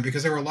together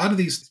because there were a lot of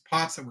these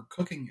pots that were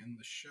cooking in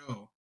the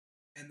show,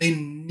 and they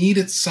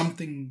needed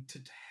something to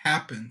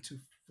happen to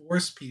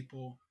force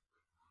people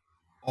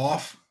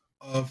off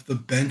of the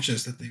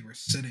benches that they were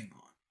sitting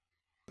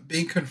on,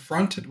 being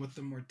confronted with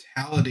the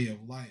mortality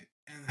of life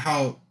and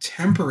how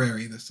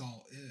temporary this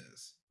all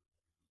is.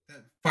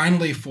 That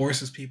finally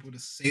forces people to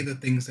say the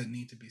things that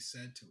need to be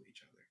said to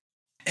each other.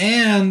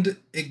 And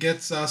it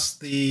gets us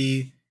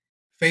the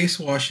face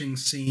washing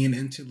scene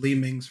into Li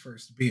Ming's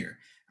first beer.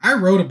 I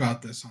wrote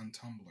about this on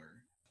Tumblr.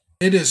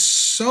 It is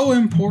so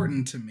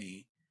important to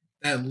me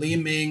that Li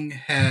Ming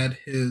had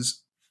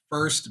his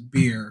first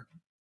beer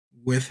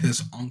with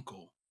his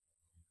uncle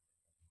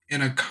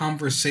in a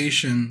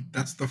conversation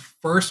that's the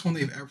first one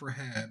they've ever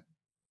had,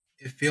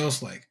 it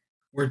feels like,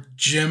 where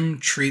Jim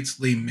treats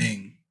Li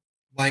Ming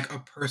like a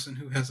person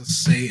who has a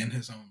say in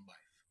his own life.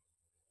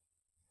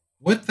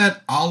 With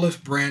that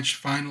olive branch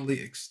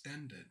finally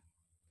extended,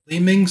 Li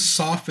Ming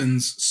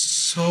softens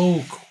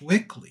so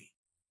quickly.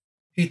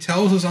 He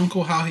tells his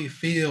uncle how he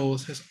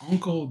feels. His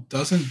uncle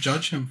doesn't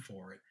judge him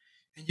for it.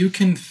 And you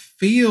can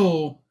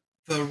feel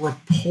the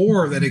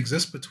rapport that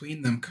exists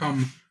between them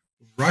come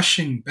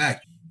rushing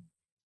back.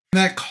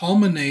 And that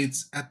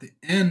culminates at the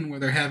end where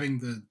they're having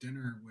the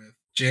dinner with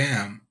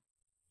Jam.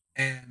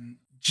 And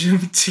Jim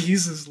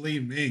teases Li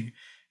Ming.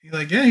 He's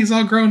like, yeah, he's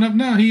all grown up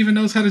now. He even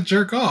knows how to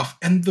jerk off.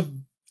 And the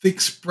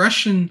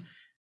expression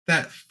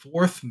that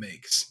Fourth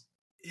makes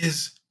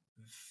is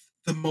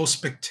the most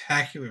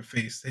spectacular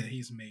face that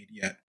he's made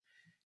yet.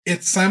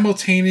 It's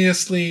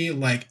simultaneously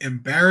like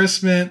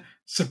embarrassment,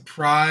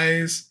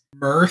 surprise,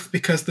 mirth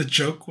because the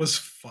joke was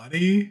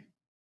funny.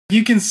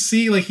 You can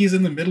see like he's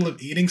in the middle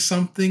of eating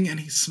something and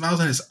he smiles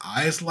and his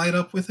eyes light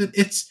up with it.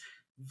 It's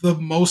the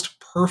most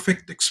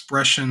perfect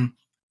expression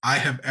I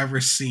have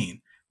ever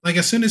seen. Like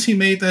as soon as he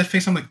made that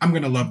face, I'm like, I'm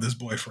gonna love this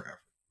boy forever.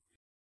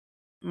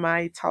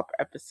 My top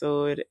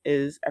episode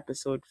is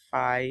episode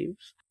 5.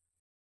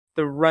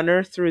 The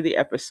runner through the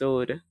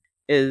episode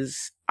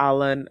is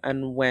Alan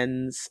and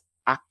Wen's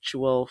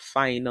actual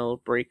final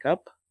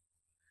breakup.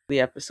 The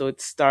episode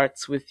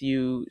starts with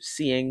you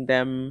seeing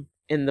them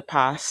in the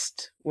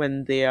past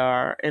when they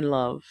are in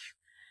love,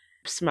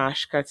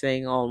 smash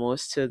cutting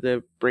almost to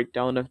the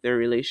breakdown of their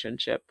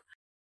relationship.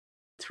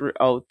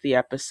 Throughout the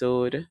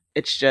episode,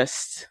 it's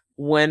just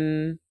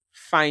Wen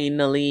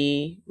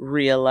finally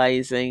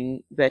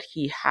realizing that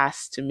he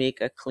has to make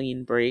a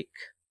clean break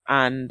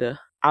and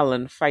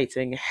Alan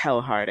fighting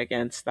hell hard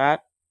against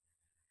that.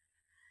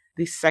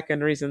 The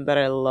second reason that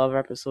I love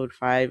episode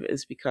 5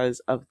 is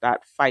because of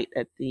that fight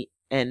at the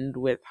end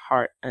with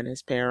Hart and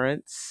his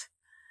parents.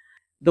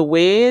 The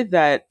way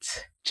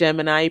that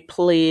Gemini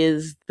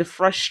plays the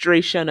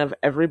frustration of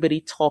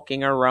everybody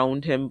talking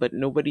around him but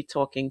nobody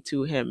talking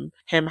to him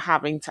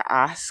having to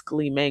ask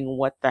Li Ming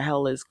what the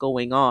hell is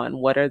going on,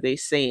 what are they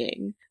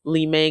saying,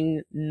 Li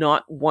Ming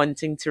not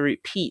wanting to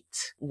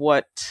repeat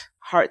what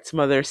Hart's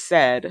mother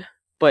said,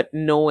 but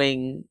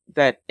knowing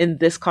that in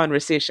this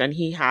conversation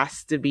he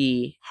has to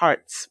be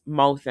Hart's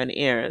mouth and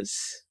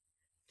ears.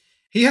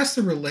 He has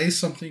to relay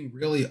something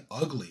really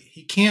ugly.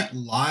 He can't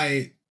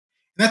lie.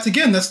 That's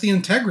again, that's the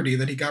integrity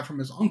that he got from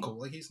his uncle.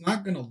 Like he's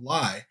not gonna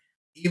lie,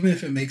 even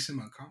if it makes him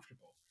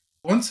uncomfortable.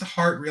 Once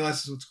Hart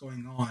realizes what's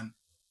going on,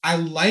 I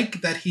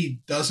like that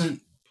he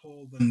doesn't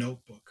pull the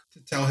notebook to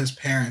tell his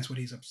parents what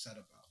he's upset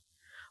about.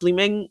 Li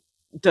Ming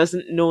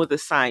doesn't know the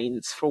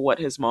signs for what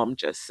his mom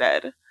just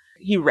said.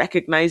 He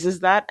recognizes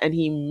that and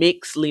he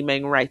makes Li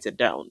Ming write it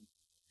down.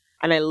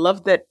 And I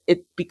love that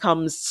it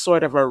becomes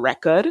sort of a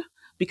record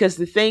because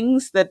the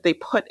things that they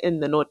put in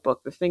the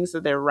notebook, the things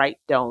that they write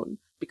down,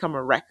 become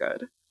a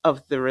record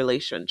of the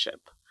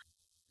relationship.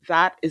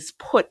 That is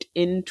put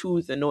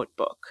into the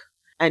notebook.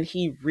 And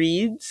he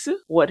reads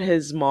what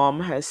his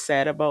mom has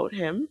said about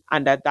him.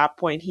 And at that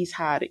point, he's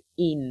had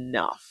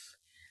enough.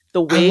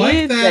 The I like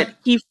way that that.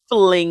 he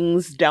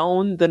flings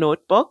down the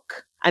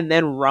notebook and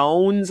then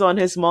rounds on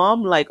his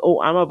mom, like,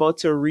 oh, I'm about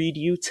to read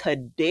you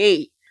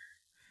today.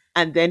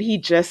 And then he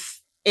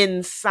just,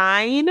 in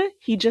sign,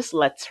 he just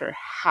lets her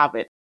have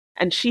it.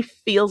 And she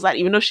feels that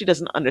even though she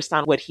doesn't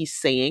understand what he's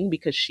saying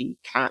because she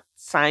can't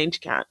sign, she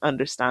can't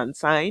understand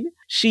sign,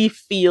 she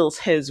feels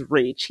his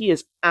rage. He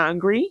is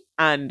angry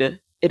and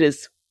it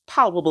is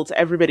palpable to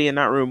everybody in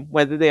that room,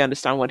 whether they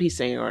understand what he's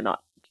saying or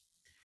not.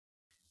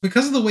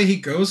 Because of the way he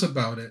goes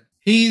about it,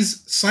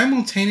 he's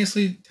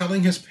simultaneously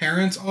telling his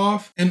parents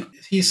off and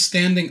he's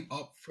standing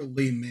up for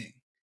Li Ming.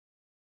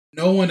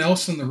 No one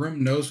else in the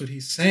room knows what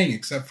he's saying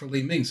except for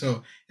Li Ming.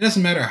 So it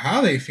doesn't matter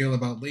how they feel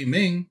about Li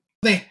Ming.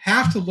 They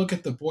have to look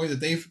at the boy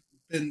that they've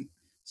been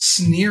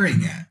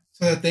sneering at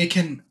so that they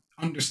can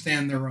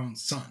understand their own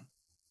son.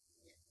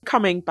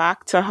 Coming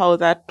back to how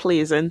that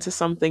plays into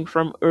something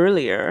from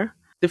earlier,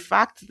 the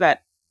fact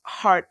that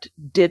Hart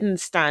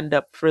didn't stand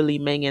up for Li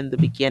Ming in the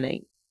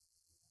beginning,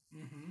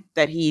 Mm-hmm.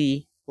 that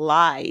he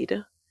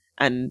lied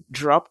and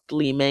dropped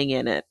Li Ming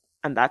in it,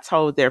 And that's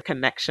how their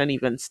connection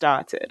even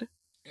started.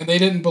 And they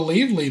didn't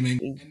believe Li Ming,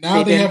 and now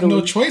They they didn't have no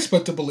believe choice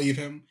but to believe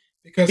him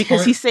because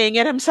because he's Heart, saying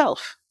it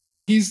himself.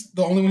 he's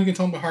the only one who can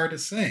tell him what Heart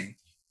is saying.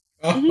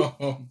 Oh, Hmm. oh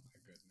my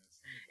goodness!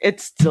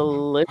 It's I'm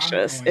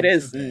delicious. It going to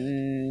is bed.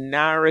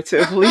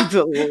 narratively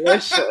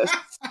delicious.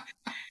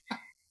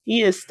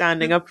 He is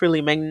standing up for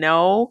Li Ming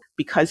now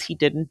because he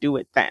didn't do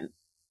it then.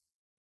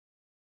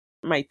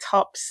 My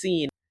top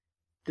scene,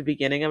 the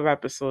beginning of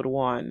episode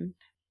one,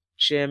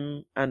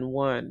 Jim and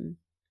One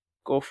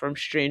go from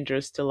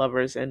strangers to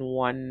lovers in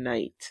one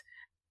night.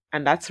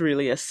 And that's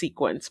really a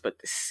sequence, but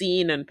the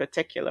scene in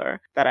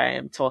particular that I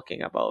am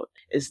talking about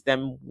is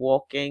them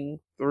walking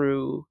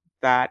through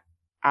that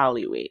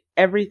alleyway.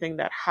 Everything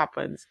that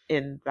happens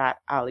in that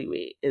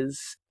alleyway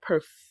is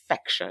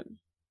perfection.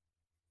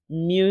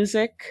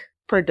 Music,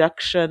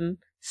 production,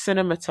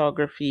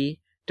 cinematography,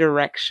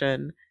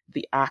 direction,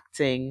 the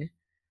acting,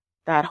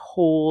 that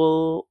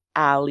whole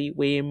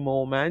alleyway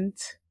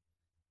moment,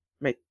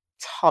 my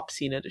top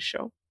scene of the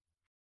show.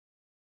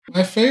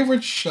 My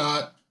favorite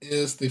shot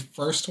is the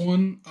first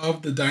one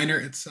of the diner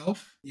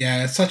itself.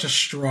 Yeah, it's such a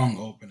strong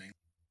opening.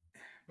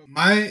 But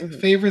my Mhm.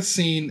 favorite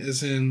scene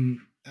is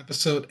in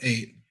episode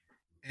 8,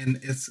 and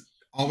it's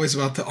always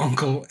about the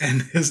uncle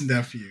and his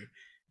nephew.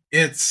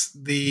 It's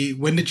the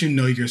when did you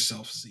know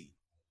yourself scene.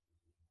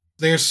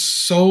 There's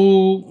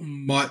so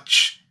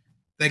much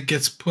that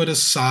gets put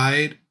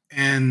aside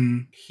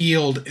and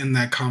healed in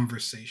that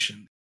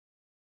conversation.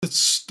 It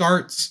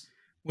starts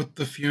with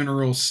the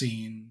funeral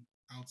scene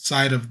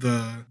outside of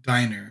the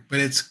diner, but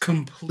it's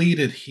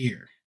completed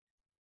here.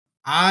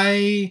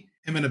 I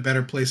am in a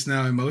better place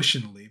now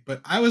emotionally, but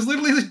I was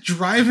literally like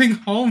driving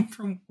home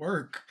from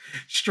work,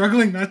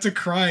 struggling not to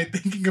cry,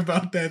 thinking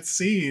about that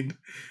scene.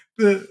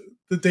 The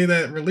day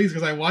that it released,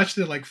 because I watched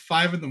it at like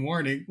 5 in the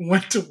morning,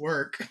 went to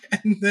work,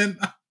 and then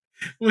I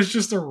was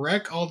just a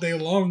wreck all day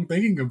long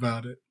thinking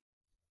about it.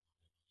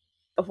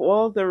 Of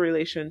all the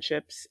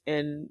relationships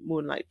in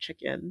Moonlight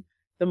Chicken,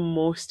 the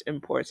most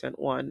important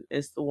one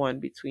is the one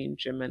between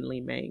Jim and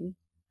Li Ming.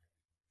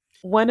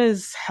 One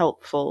is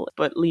helpful,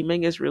 but Li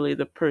Ming is really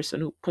the person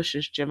who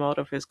pushes Jim out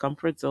of his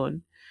comfort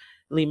zone.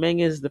 Li Ming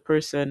is the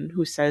person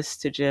who says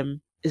to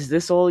Jim, "Is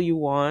this all you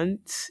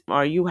want?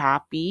 Are you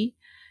happy?"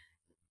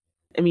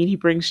 I mean, he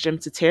brings Jim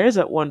to tears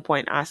at one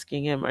point,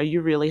 asking him, "Are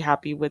you really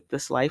happy with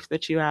this life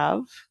that you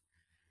have?"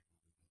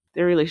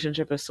 Their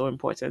relationship is so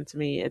important to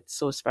me. It's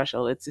so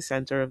special. It's the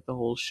center of the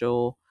whole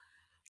show.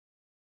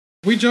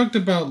 We joked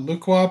about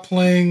Luqua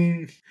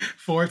playing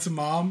Ford's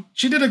mom.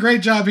 She did a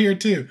great job here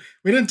too.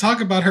 We didn't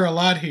talk about her a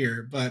lot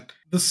here, but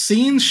the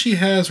scenes she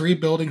has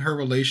rebuilding her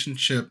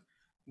relationship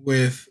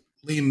with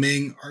Li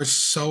Ming are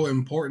so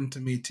important to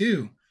me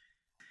too.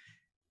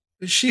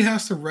 She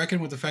has to reckon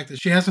with the fact that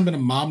she hasn't been a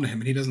mom to him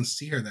and he doesn't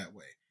see her that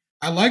way.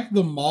 I like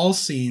the mall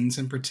scenes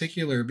in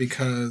particular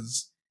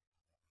because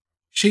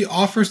she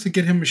offers to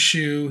get him a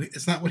shoe.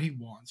 It's not what he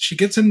wants. She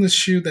gets him the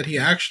shoe that he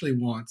actually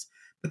wants,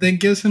 but then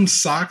gives him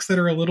socks that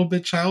are a little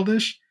bit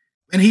childish,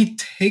 and he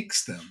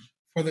takes them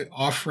for the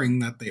offering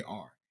that they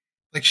are.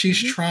 Like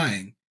she's Mhm.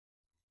 trying,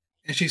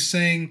 and she's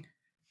saying,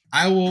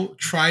 I will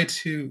try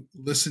to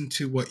listen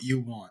to what you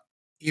want,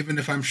 even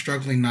if I'm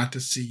struggling not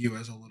to see you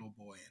as a little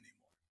boy anymore.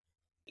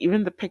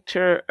 Even the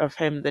picture of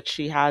him that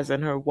she has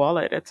in her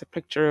wallet, it's a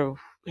picture of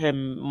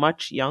him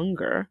much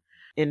younger.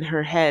 In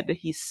her head,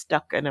 he's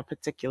stuck in a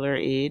particular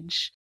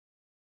age.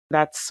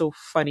 That's so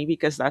funny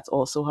because that's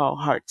also how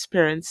Hart's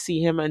parents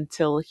see him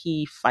until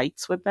he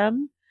fights with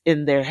them.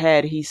 In their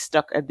head, he's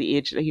stuck at the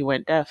age that he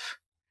went deaf.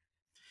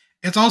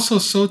 It's also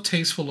so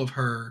tasteful of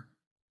her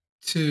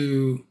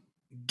to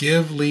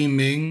give Li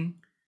Ming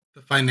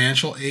the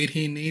financial aid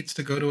he needs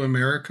to go to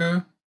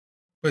America,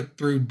 but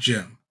through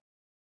Jim.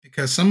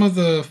 Because some of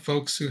the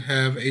folks who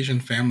have Asian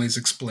families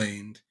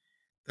explained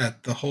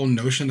that the whole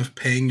notion of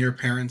paying your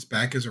parents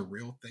back is a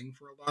real thing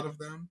for a lot of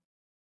them.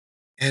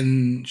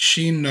 And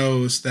she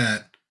knows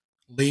that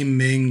Li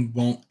Ming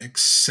won't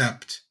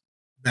accept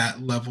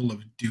that level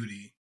of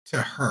duty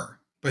to her,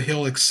 but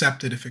he'll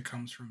accept it if it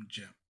comes from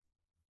Jim.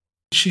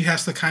 She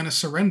has to kind of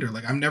surrender.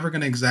 Like, I'm never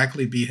going to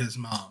exactly be his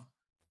mom,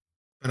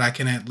 but I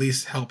can at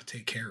least help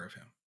take care of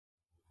him.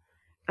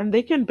 And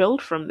they can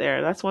build from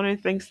there. That's one of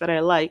the things that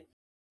I like.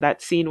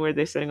 That scene where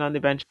they're sitting on the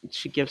bench,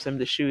 she gives him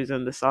the shoes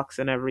and the socks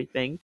and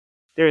everything.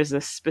 There is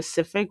a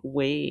specific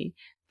way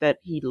that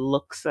he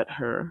looks at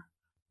her.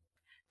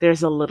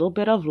 There's a little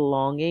bit of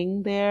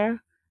longing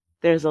there.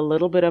 There's a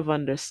little bit of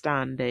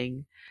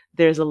understanding.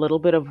 There's a little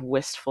bit of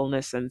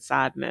wistfulness and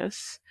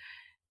sadness.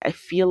 I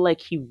feel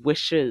like he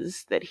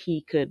wishes that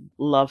he could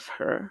love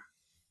her.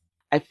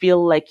 I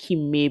feel like he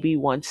maybe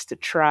wants to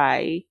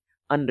try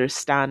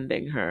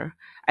understanding her.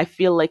 I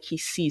feel like he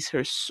sees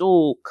her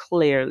so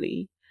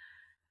clearly.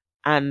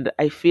 And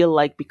I feel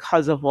like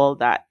because of all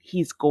that,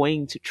 he's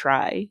going to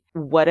try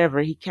whatever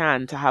he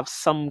can to have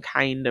some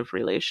kind of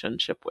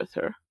relationship with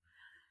her.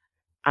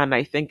 And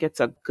I think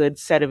it's a good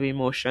set of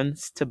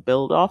emotions to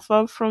build off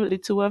of from the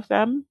two of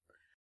them.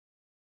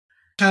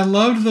 I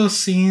loved those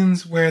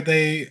scenes where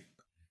they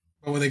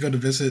go to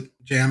visit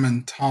Jam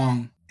and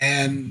Tong,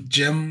 And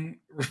Jim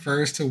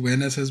refers to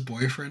Win as his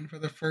boyfriend for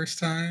the first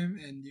time,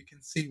 and you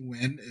can see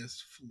Win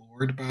is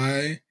floored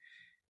by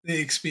the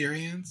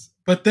experience,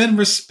 but then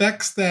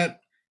respects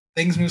that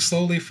things move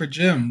slowly for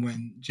Jim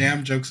when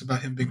Jam jokes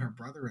about him being her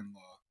brother in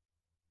law.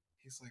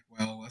 He's like,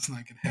 well, let's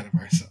not get ahead of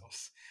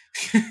ourselves.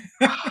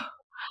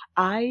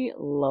 I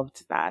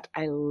loved that.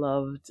 I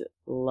loved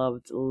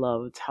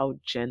how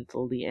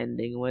gentle the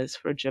ending was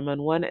for Jim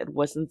and One. It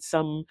wasn't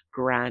some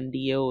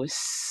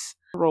grandiose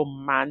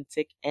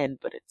romantic end,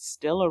 but it's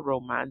still a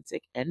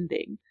romantic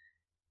ending.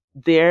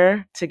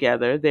 They're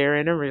together, they're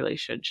in a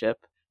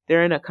relationship,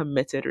 they're in a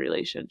committed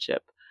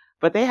relationship,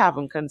 but they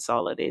haven't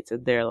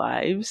consolidated their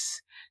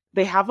lives.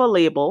 They have a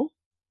label,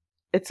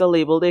 it's a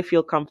label they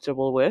feel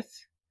comfortable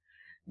with.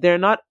 They're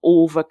not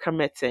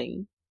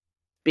overcommitting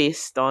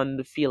based on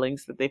the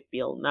feelings that they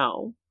feel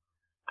now.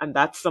 And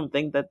that's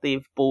something that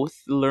they've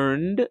both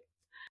learned.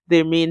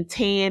 They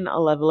maintain a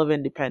level of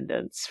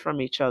independence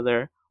from each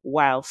other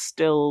while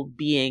still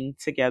being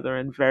together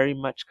and very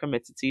much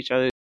committed to each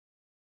other.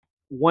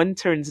 One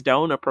turns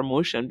down a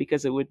promotion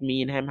because it would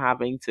mean him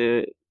having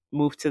to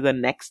move to the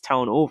next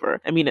town over.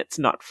 I mean, it's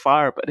not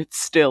far, but it's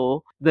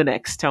still the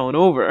next town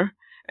over.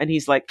 And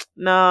he's like,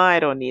 no, I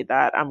don't need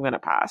that. I'm going to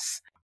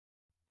pass.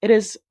 It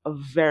is a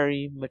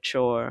very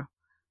mature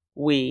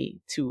way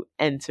to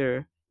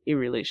enter a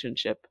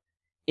relationship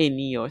in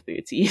your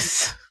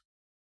 30s.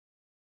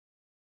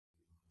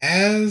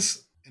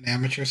 As an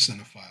amateur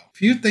cinephile,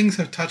 few things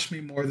have touched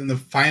me more than the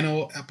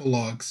final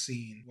epilogue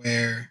scene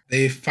where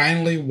they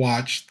finally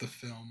watch the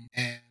film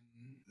and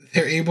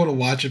they're able to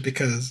watch it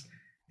because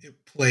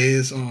it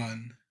plays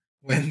on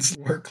Wen's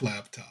work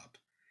laptop.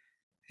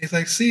 He's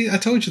like, see, I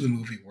told you the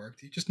movie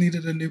worked. You just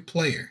needed a new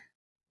player.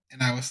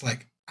 And I was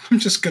like, I'm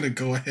just going to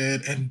go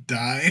ahead and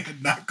die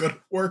and not go to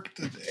work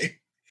today.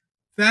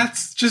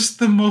 That's just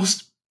the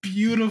most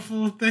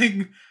beautiful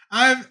thing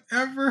I've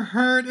ever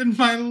heard in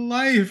my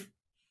life.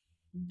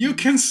 You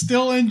can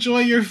still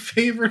enjoy your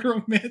favorite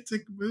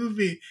romantic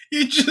movie.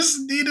 You just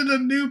needed a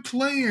new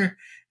player.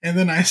 And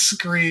then I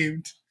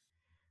screamed.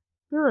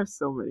 There are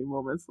so many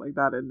moments like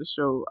that in the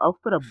show. I'll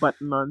put a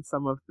button on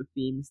some of the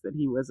themes that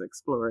he was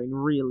exploring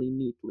really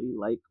neatly,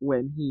 like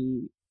when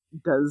he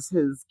does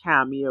his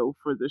cameo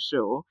for the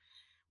show,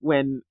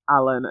 when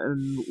Alan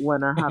and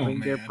Wen are Oh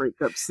having their man.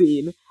 breakup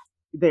scene.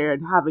 They're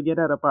having it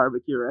at a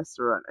barbecue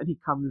restaurant, and he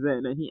comes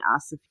in and he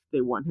asks if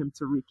they want him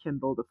to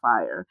rekindle the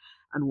fire,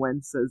 and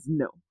Wen says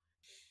no.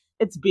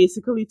 It's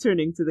basically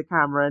turning to the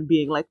camera and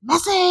being like,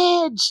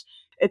 message!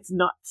 It's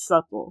not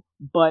subtle,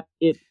 but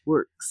it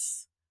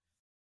works.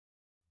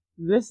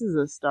 This is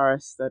a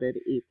star-studded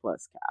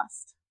A-plus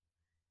cast.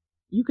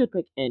 You could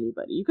pick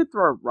anybody. You could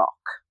throw a rock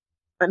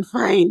and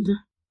find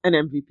an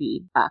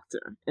MVP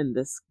actor in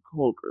this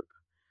whole group.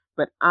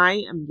 But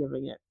I am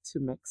giving it to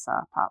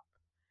Mixa Pop.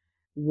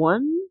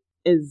 One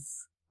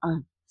is a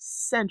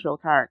central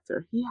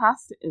character. He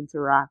has to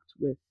interact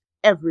with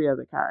every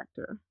other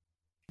character.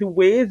 The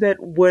way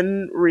that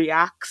one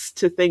reacts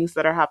to things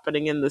that are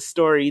happening in the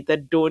story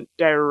that don't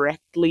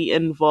directly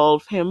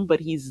involve him,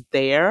 but he's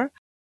there.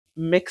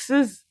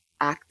 Mix's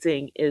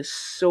acting is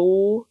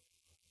so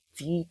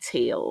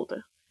detailed.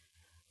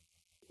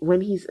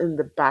 When he's in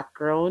the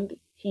background,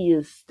 he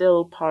is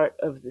still part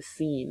of the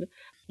scene.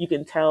 You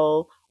can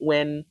tell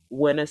when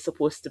one is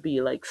supposed to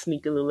be like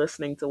sneakily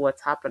listening to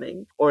what's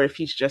happening, or if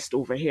he's just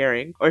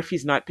overhearing, or if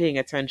he's not paying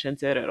attention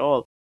to it at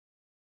all.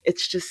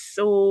 It's just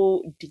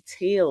so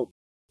detailed.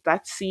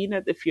 That scene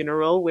at the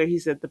funeral where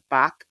he's at the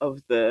back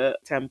of the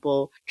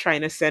temple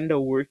trying to send a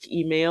work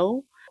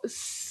email,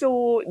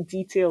 so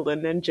detailed.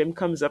 And then Jim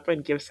comes up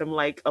and gives him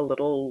like a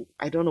little,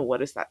 I don't know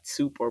what is that,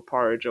 soup or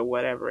porridge or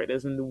whatever it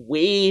is, and the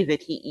way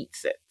that he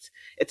eats it.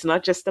 It's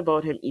not just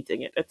about him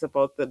eating it, it's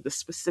about the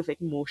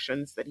specific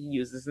motions that he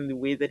uses and the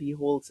way that he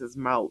holds his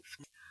mouth.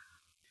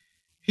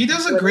 He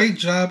does a What great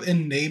job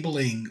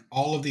enabling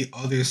all of the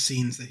other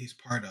scenes that he's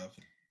part of.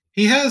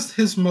 He has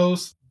his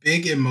most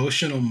big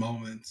emotional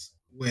moments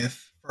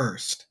with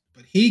First,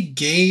 but he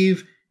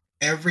gave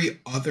every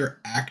other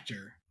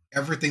actor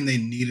everything they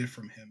needed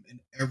from him in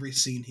every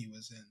scene he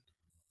was in.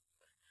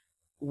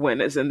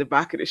 when is in the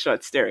back of the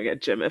shot staring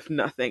at Jim, if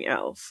nothing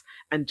else.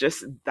 And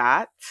just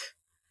that,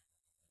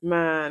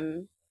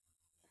 man,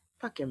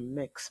 fucking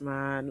Mix,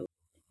 man.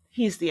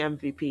 He's the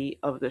MVP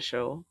of the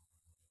show.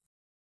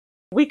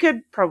 We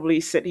could probably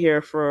sit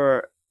here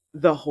for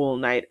the whole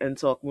night and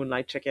talk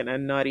Moonlight Chicken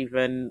and not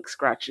even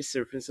scratch the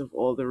surface of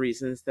all the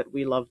reasons that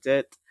we loved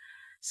it.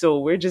 So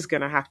we're just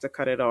gonna have to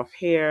cut it off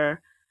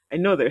here. I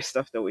know there's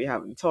stuff that we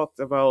haven't talked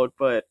about,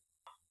 but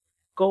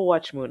go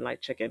watch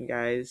Moonlight Chicken,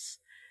 guys.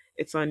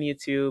 It's on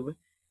YouTube.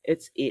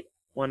 It's 8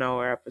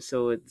 1-hour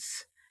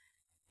episodes.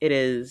 It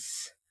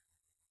is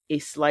a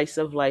slice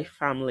of life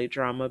family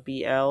drama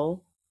BL,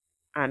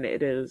 and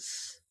it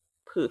is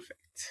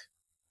perfect.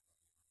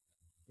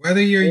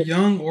 Whether you're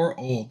young or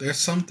old, there's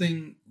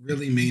something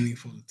really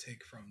meaningful to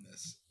take from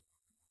this.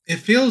 It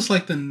feels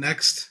like the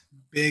next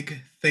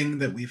big thing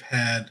that we've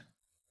had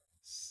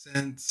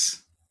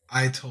since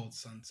I told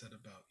Sunset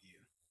about you.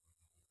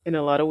 In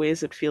a lot of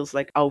ways, it feels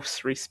like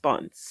Alf's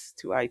response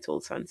to I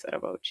Told Sunset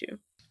About You.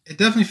 It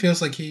definitely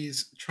feels like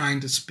he's trying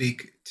to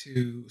speak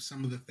to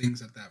some of the things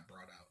that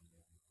brought out.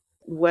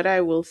 What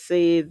I will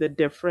say the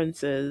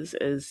difference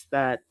is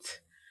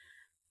that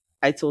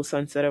I Told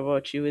Sunset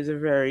About You is a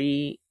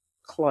very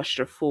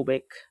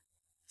claustrophobic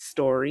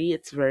story.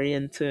 It's very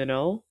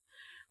internal,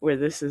 where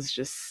this is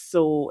just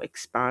so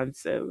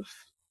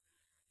expansive.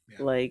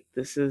 Yeah. Like,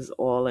 this is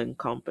all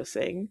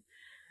encompassing.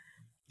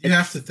 You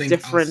have to It's think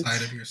outside of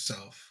different.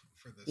 yourself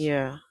for this one.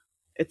 Yeah,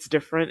 it's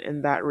different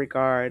in that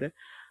regard,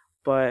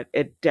 but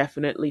it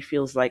definitely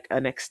feels like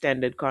an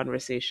extended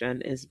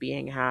conversation is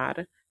being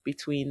had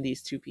between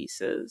these two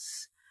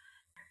pieces.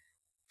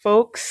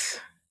 Folks,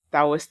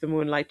 that was the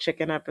Moonlight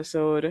Chicken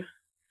episode.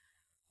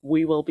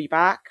 We will be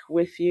back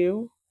with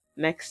you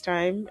next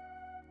time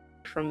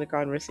from the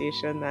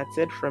conversation. That's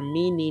it from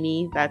me,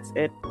 NiNi. That's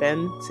it.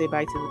 Ben, say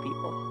bye to the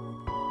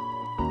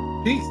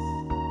people. Peace.